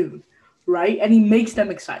like noon. Right, and he makes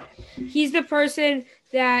them excited. He's the person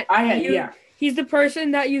that He's the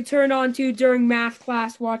person that you turn on to during math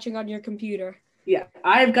class watching on your computer. Yeah,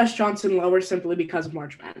 I have Gus Johnson lower simply because of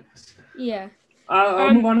March Madness. Yeah.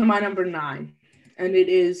 I'll move on to my number 9, and it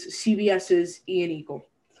is CBS's Ian Eagle.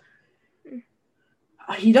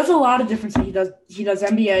 He does a lot of different things. He does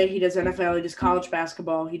NBA, he does NFL, he does college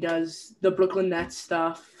basketball, he does the Brooklyn Nets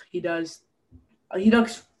stuff, he does a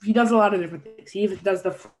lot of different things. He even does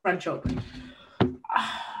the French Open.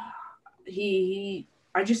 I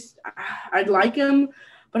like him,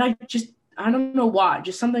 but I don't know why.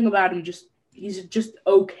 Just something about him. He's just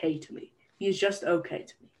okay to me. He's just okay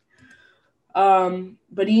to me.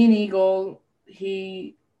 But Ian Eagle,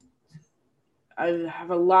 I have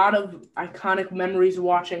a lot of iconic memories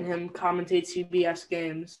watching him commentate CBS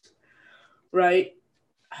games. Right.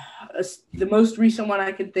 The most recent one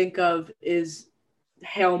I can think of is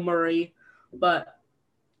Hail Murray, but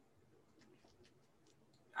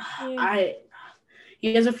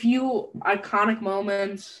he has a few iconic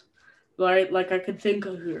moments, right? Like I could think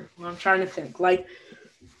of here. I'm trying to think, like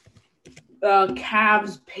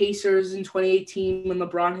Cavs Pacers in 2018 when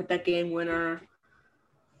LeBron hit that game winner.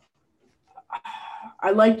 I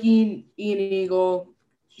like Ian Eagle,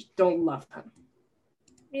 just don't love him.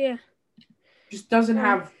 Yeah, just doesn't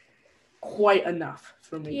have quite enough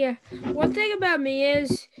for me. Yeah. One thing about me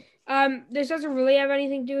is this doesn't really have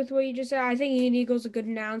anything to do with what you just said. I think Ian Eagle's a good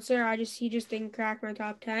announcer. He just didn't crack my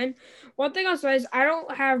top 10. One thing I'll say is I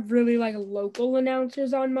don't have really like local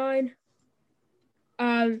announcers on mine.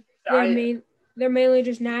 They're mainly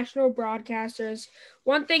just national broadcasters.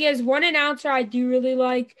 One thing is, one announcer I do really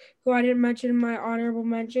like, who I didn't mention in my honorable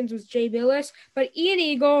mentions, was Jay Billis. But Ian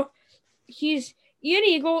Eagle is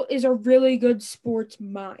a really good sports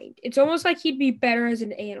mind. It's almost like he'd be better as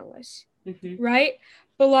an analyst, right?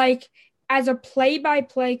 But like as a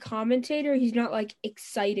play-by-play commentator, he's not like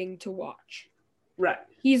exciting to watch. Right.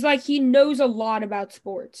 He's like, he knows a lot about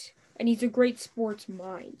sports, and he's a great sports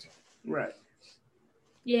mind. Right.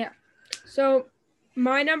 Yeah. So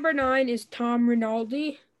my number 9 is Tom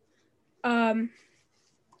Rinaldi.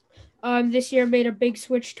 This year made a big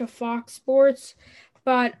switch to Fox Sports.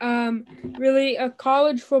 but really a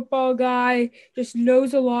college football guy, just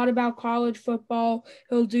knows a lot about college football.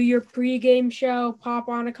 He'll do your pregame show, pop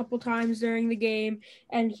on a couple times during the game,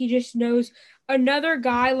 and he just knows. Another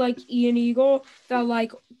guy like Ian Eagle that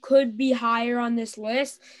like could be higher on this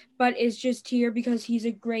list, but is just here because he's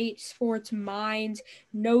a great sports mind,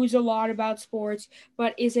 knows a lot about sports,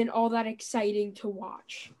 but isn't all that exciting to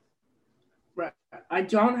watch. Right. I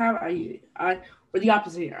don't have or the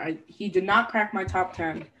opposite here. He did not crack my top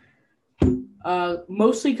 10.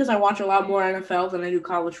 Mostly because I watch a lot more NFL than I do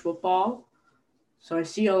college football. So I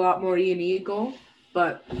see a lot more Ian Eagle,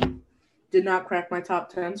 but did not crack my top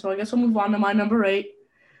 10. So I guess I'll move on to my number 8.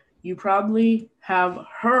 You probably have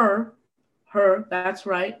her, that's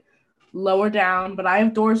right, lower down, but I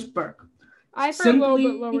have Doris Burke. I have her a little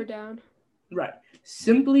bit lower down. Right.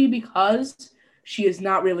 Simply because she is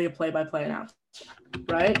not really a play-by-play announcer,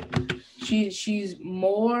 right? She's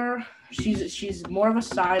more of a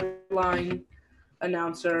sideline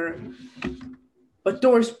announcer. But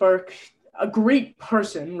Doris Burke, a great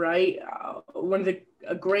person, right?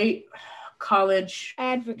 A great college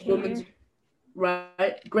advocate,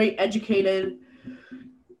 right? Great educated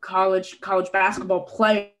college basketball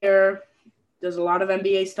player. Does a lot of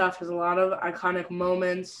NBA stuff. Has a lot of iconic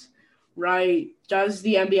moments, right? Does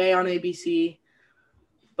the NBA on ABC,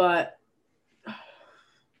 but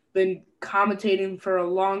been commentating for a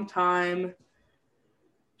long time.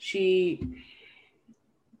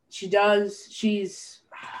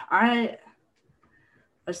 I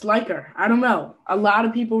just like her. I don't know. A lot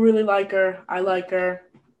of people really like her. I like her.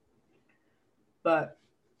 But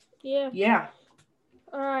yeah.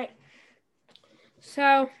 All right.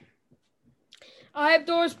 So I have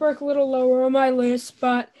Doris Burke a little lower on my list,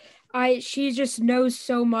 but she just knows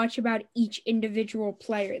so much about each individual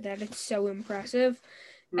player that it's so impressive.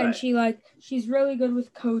 Right. And she's really good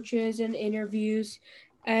with coaches and interviews.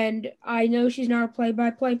 And I know she's not a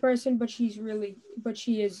play-by-play person, but she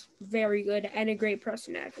is very good and a great press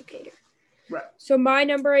and advocate. Right. So my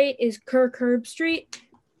number 8 is Kirk Herbstreit,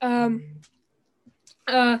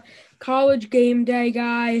 college game day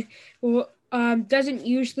guy. Well, doesn't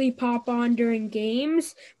usually pop on during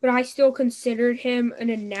games, but I still considered him an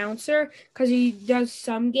announcer because he does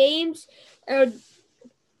some games.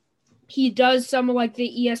 He does some of like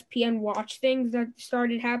the ESPN watch things that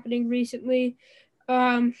started happening recently.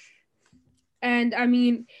 And I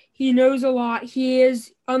mean, he knows a lot. He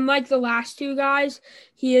is, unlike the last two guys,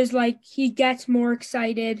 he gets more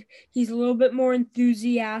excited. He's a little bit more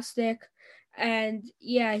enthusiastic. And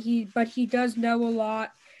yeah, he does know a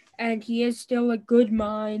lot, and he is still a good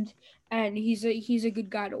mind, and he's a good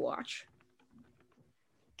guy to watch.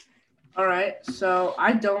 All right. So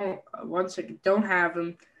I don't have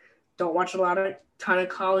him. Don't watch a ton of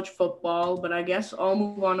college football, but I guess I'll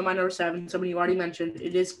move on to my number 7. Somebody you already mentioned.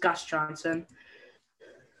 It is Gus Johnson.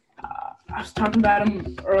 I was talking about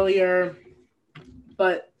him earlier,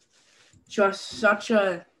 but just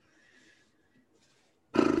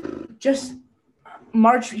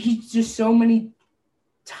he just so many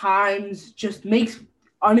times just makes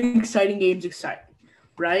unexciting games exciting,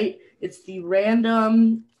 right? It's the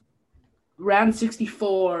random round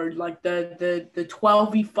 64, like the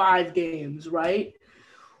 12v5 games, right?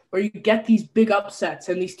 Where you get these big upsets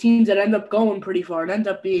and these teams that end up going pretty far and end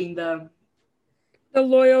up being the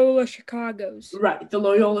Loyola Chicagos. Right, the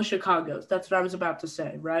Loyola Chicagos. That's what I was about to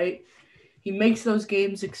say, right? He makes those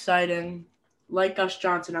games exciting. Like Gus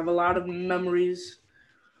Johnson, I have a lot of memories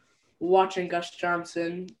watching Gus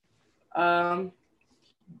Johnson.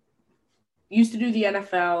 Used to do the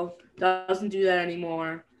NFL, doesn't do that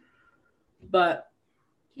anymore. But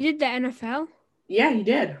he did the NFL? Yeah, he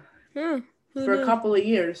did. For a couple of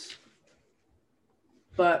years.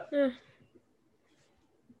 But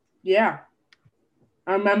yeah.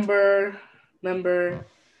 I remember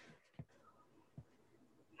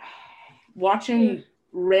watching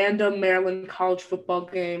random Maryland college football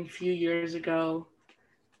game a few years ago.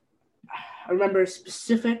 I remember a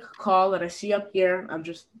specific call that I see up here. I'm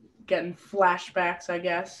just getting flashbacks, I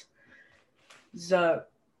guess. It's a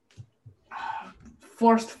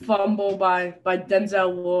forced fumble by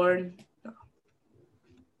Denzel Ward.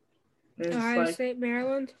 Ohio State,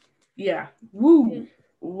 Maryland? Yeah. Woo! Yeah.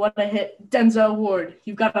 What a hit. Denzel Ward.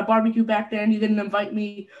 You've got a barbecue back there and you didn't invite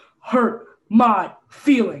me. Hurt my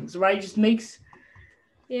feelings, right? Just makes...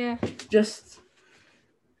 Yeah. Just...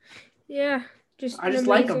 Yeah. I just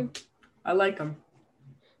like him. I like him.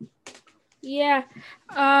 Yeah.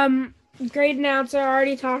 Great announcer. I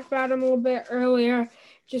already talked about him a little bit earlier.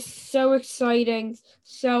 Just so exciting.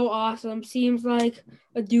 So awesome. Seems like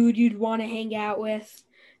a dude you'd want to hang out with.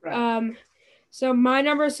 Right. So my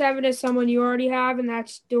number 7 is someone you already have, and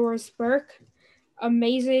that's Doris Burke.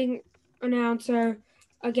 Amazing announcer.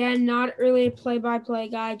 Again, not really a play-by-play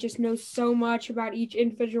guy, just knows so much about each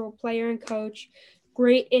individual player and coach.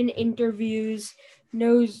 Great in interviews,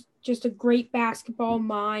 knows just a great basketball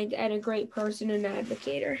mind, and a great person and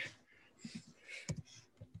advocator.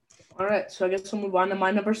 All right, so I guess we'll move on to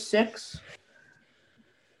my number 6.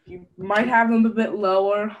 You might have him a bit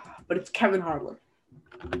lower, but it's Kevin Harlan.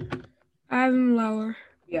 I have him lower.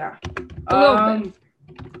 Yeah. A little bit.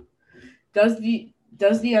 Does the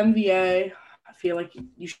NBA? I feel like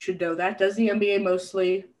you should know that. Does the NBA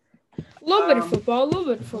mostly? A little bit of football. A little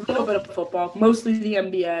bit of football. Mostly the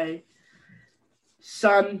NBA.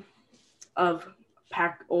 Son of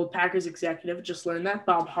old Packers executive. Just learned that,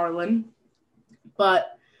 Bob Harlan.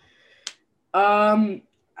 But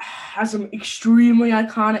has some extremely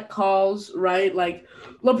iconic calls, right? Like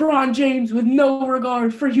LeBron James with no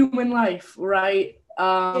regard for human life, right?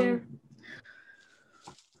 Yeah.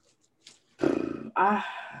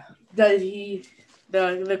 The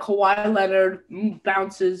Kawhi Leonard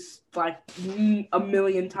bounces like a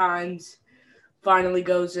million times, finally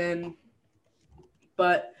goes in.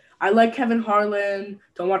 But I like Kevin Harlan.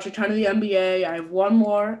 Don't watch a ton of the NBA. I have one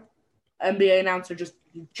more NBA announcer just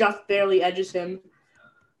barely edges him.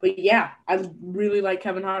 But yeah, I really like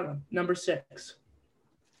Kevin Harlan, number 6.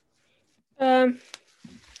 Yeah,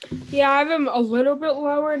 I have him a little bit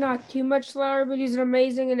lower, not too much lower, but he's an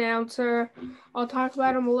amazing announcer. I'll talk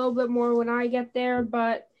about him a little bit more when I get there,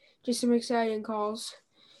 but just some exciting calls.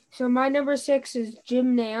 So my number 6 is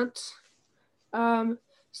Jim Nantz,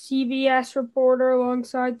 CBS reporter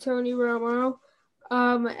alongside Tony Romo,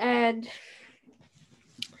 and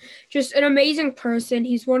just an amazing person.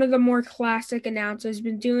 He's one of the more classic announcers.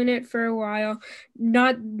 Been doing it for a while.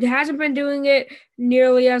 Hasn't been doing it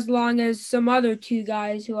nearly as long as some other 2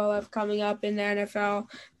 guys who I'll have coming up in the NFL.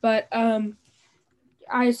 But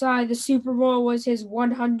I saw the Super Bowl was his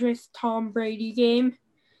 100th Tom Brady game.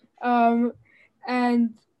 Yeah,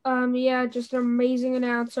 just an amazing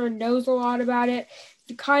announcer. Knows a lot about it.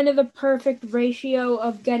 Kind of the perfect ratio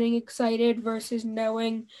of getting excited versus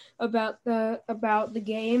knowing about the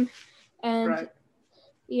game, and right.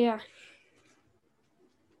 Yeah.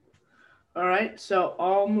 All right, so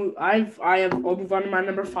I'll move. I'll move on to my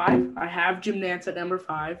number 5. I have Jim Nantz at number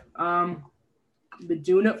 5. Been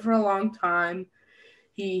doing it for a long time.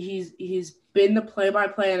 He's been the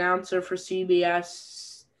play-by-play announcer for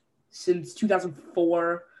CBS since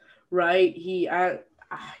 2004. Right? He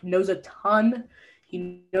knows a ton.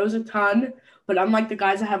 But unlike the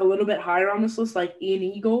guys that have a little bit higher on this list, like Ian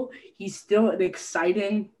Eagle, he's still an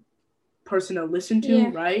exciting person to listen to,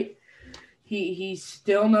 right? He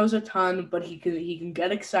still knows a ton, but he can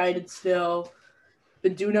get excited still.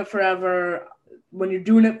 Been doing it forever. When you've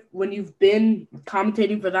been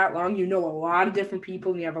commentating for that long, you know a lot of different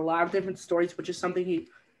people and you have a lot of different stories, which is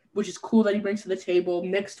cool that he brings to the table,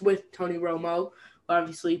 mixed with Tony Romo, who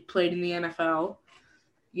obviously played in the NFL.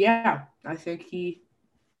 Yeah, I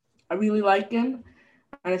really like him,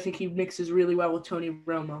 and I think he mixes really well with Tony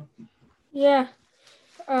Romo. Yeah.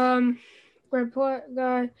 Great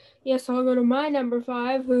guy. Yes, I'll go to my number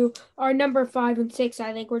 5, who our number 5 and 6,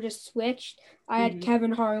 I think, were just switched. I had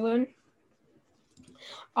Kevin Harlan.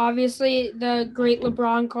 Obviously, the great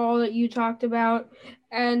LeBron call that you talked about,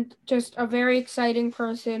 and just a very exciting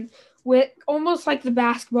person with almost like the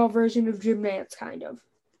basketball version of Jim Nantz, kind of.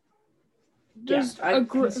 Yes, I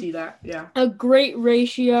can see that, yeah. A great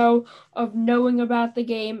ratio of knowing about the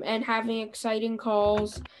game and having exciting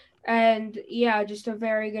calls. And, yeah, just a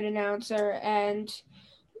very good announcer. And,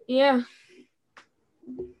 yeah.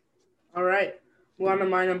 All right. We're on to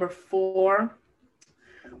my number 4,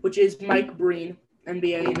 which is Mike Breen,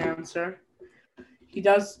 NBA announcer. He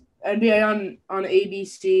does NBA on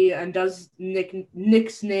ABC and does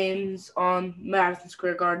Knicks names on Madison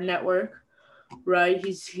Square Garden Network. Right,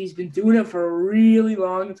 he's been doing it for a really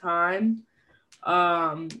long time.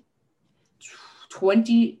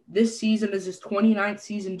 This season is his 29th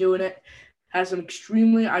season doing it. Has some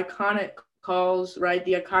extremely iconic calls, right?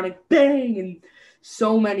 The iconic bang and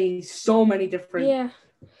so many different. Yeah,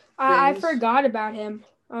 I forgot about him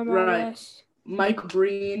on my list. Mike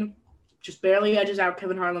Breen just barely edges out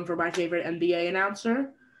Kevin Harlan for my favorite NBA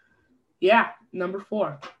announcer. Yeah, number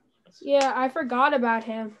 4. Yeah, I forgot about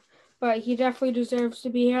him. But he definitely deserves to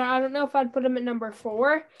be here. I don't know if I'd put him at number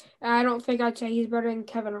 4. I don't think I'd say he's better than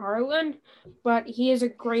Kevin Harlan, but he is a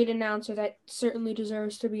great announcer that certainly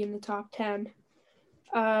deserves to be in the top 10.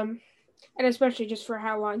 And especially just for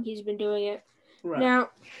how long he's been doing it. Right. Now,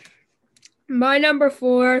 my number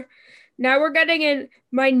 4 Now we're getting in.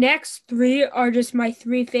 My next three are just my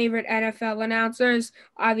three favorite NFL announcers,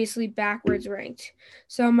 obviously backwards ranked.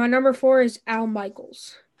 So my number 4 is Al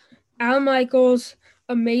Michaels. Al Michaels,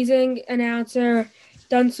 amazing announcer,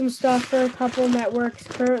 done some stuff for a couple networks,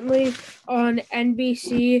 currently on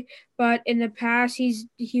NBC, but in the past he's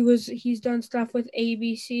done stuff with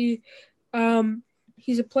ABC.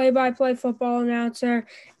 He's a play-by-play football announcer,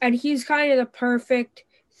 and he's kind of the perfect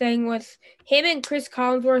thing with him and Chris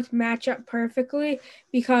Collinsworth match up perfectly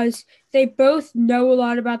because they both know a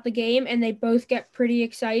lot about the game and they both get pretty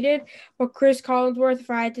excited. But Chris Collinsworth, if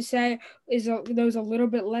I had to say, knows a little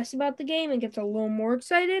bit less about the game and gets a little more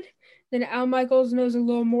excited. Then Al Michaels knows a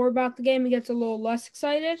little more about the game and gets a little less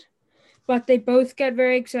excited. But they both get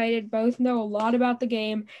very excited, both know a lot about the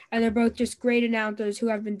game, and they're both just great announcers who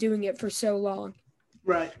have been doing it for so long.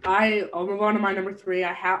 Right. I'll move on to my number 3.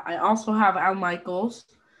 I also have Al Michaels.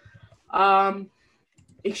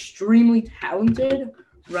 Extremely talented,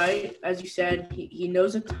 right? As you said, he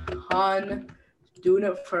knows a ton, doing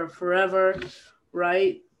it for forever,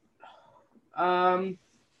 right? He's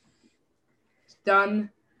done.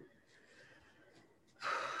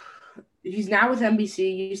 He's now with NBC.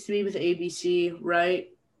 He used to be with ABC, right?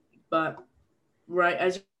 But right,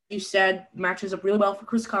 as you said, matches up really well for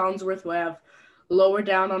Chris Collinsworth, who I have lower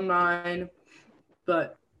down on mine.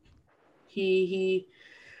 But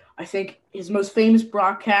I think his most famous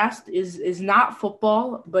broadcast is not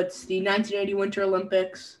football, but it's the 1980 Winter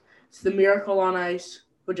Olympics. It's the Miracle on Ice,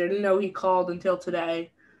 which I didn't know he called until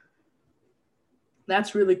today.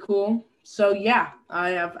 That's really cool. So, yeah, I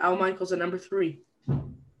have Al Michaels at number 3.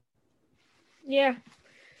 Yeah.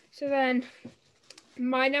 So then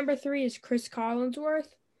my number 3 is Chris Collinsworth.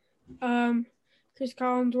 Chris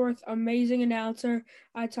Collinsworth, amazing announcer.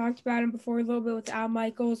 I talked about him before a little bit with Al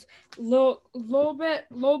Michaels. Little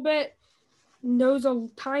bit knows a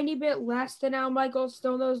tiny bit less than Al Michaels.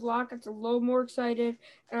 Still knows a lot. Gets a little more excited.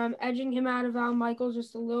 And I'm edging him out of Al Michaels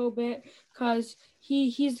just a little bit because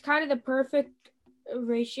he's kind of the perfect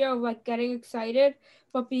ratio of like getting excited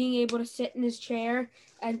but being able to sit in his chair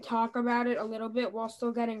and talk about it a little bit while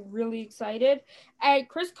still getting really excited. And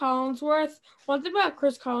Chris Collinsworth, one thing about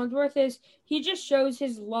Chris Collinsworth is he just shows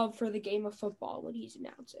his love for the game of football when he's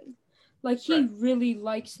announcing. Like, he really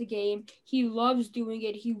likes the game. He loves doing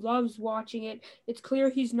it. He loves watching it. It's clear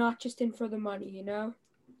he's not just in for the money, you know?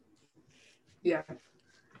 Yeah.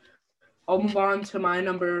 I'll move on to my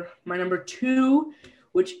number 2,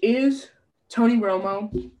 which is Tony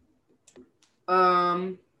Romo.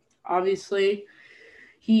 Obviously,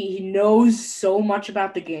 he knows so much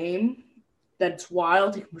about the game that's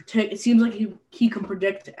wild. He can predict. It seems like he can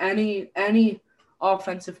predict any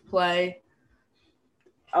offensive play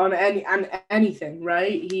on anything,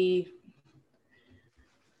 right?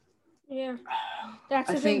 That's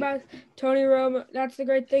the thing about Tony Romo. That's the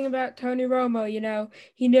great thing about Tony Romo, you know.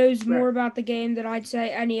 He knows more about the game than I'd say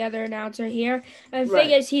any other announcer here. And the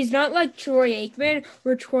thing is, he's not like Troy Aikman,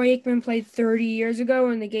 where Troy Aikman played 30 years ago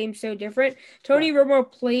and the game's so different. Tony Romo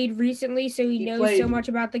played recently, so he knows so much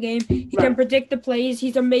about the game. He can predict the plays.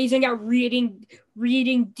 He's amazing at reading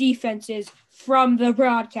defenses from the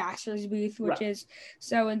broadcaster's booth, which is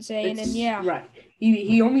so insane.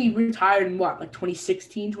 He only retired in what, like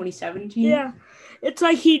 2016, 2017? Yeah. It's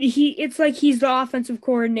like he's the offensive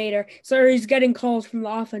coordinator. So he's getting calls from the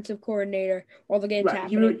offensive coordinator while the game's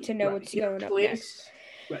happening to know what's going up next.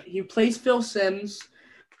 Right. He plays Phil Simms,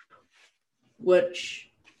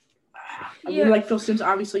 which I really like Phil Simms,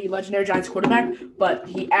 obviously legendary Giants quarterback, but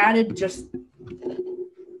he just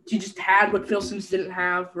had what Phil Simms didn't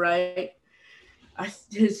have, right?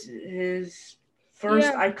 His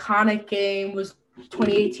first iconic game was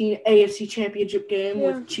 2018 AFC Championship game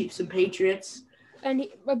with Chiefs and Patriots. And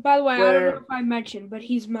by the way, I don't know if I mentioned, but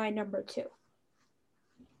he's my number 2.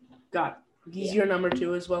 Got it. He's your number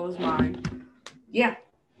 2 as well as mine. Yeah,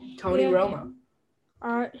 Tony Romo.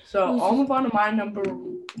 All right. So I'll move on to my number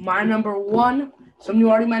 1. Something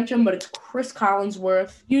you already mentioned, but it's Chris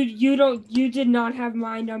Collinsworth. You did not have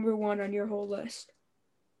my number 1 on your whole list.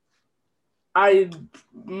 I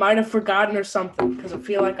might have forgotten or something because I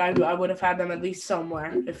feel like I would have had them at least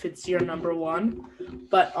somewhere if it's your number 1.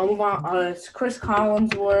 But I'll move on. It's Chris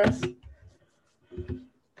Collinsworth.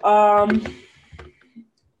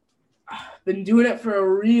 Been doing it for a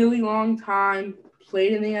really long time.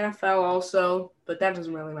 Played in the NFL also, but that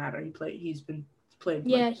doesn't really matter. He's played.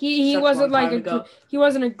 Yeah, he wasn't he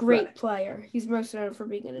wasn't a great player. He's most known for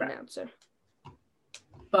being an announcer.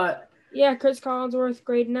 But yeah, Chris Collinsworth,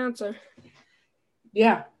 great announcer.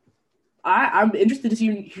 Yeah, I'm interested to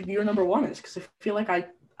see who your number 1 is because I feel like I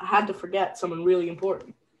had to forget someone really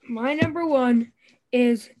important. My number 1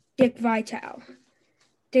 is Dick Vitale.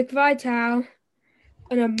 Dick Vitale,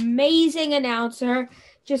 an amazing announcer,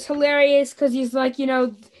 just hilarious because he's like,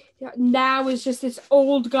 now is just this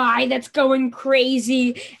old guy that's going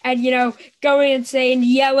crazy and, going insane,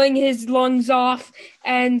 yelling his lungs off.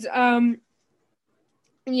 And,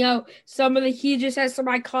 he just has some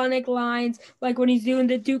iconic lines, like when he's doing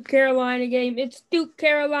the Duke Carolina game, it's Duke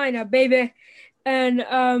Carolina, baby.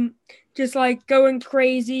 And just like going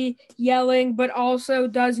crazy, yelling, but also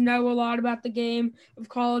does know a lot about the game of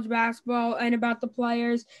college basketball and about the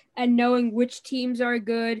players and knowing which teams are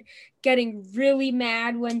good, getting really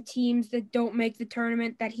mad when teams that don't make the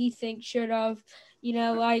tournament that he thinks should have,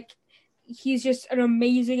 he's just an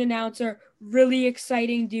amazing announcer, really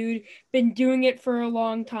exciting dude, been doing it for a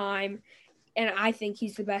long time, and I think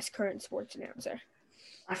he's the best current sports announcer.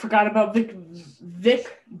 I forgot about Dick Vitale.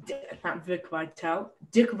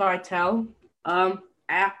 I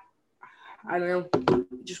don't know,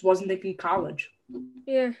 just wasn't thinking college.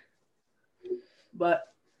 Yeah.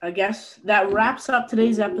 But I guess that wraps up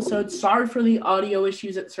today's episode. Sorry for the audio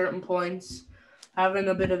issues at certain points. Having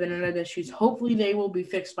a bit of internet issues. Hopefully they will be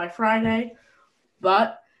fixed by Friday.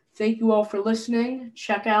 But thank you all for listening.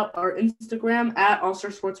 Check out our Instagram at All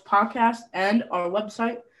Star Sports Podcast and our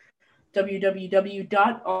website,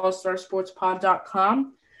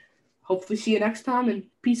 www.allstarsportspod.com. Hopefully see you next time, and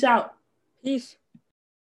peace out. Peace.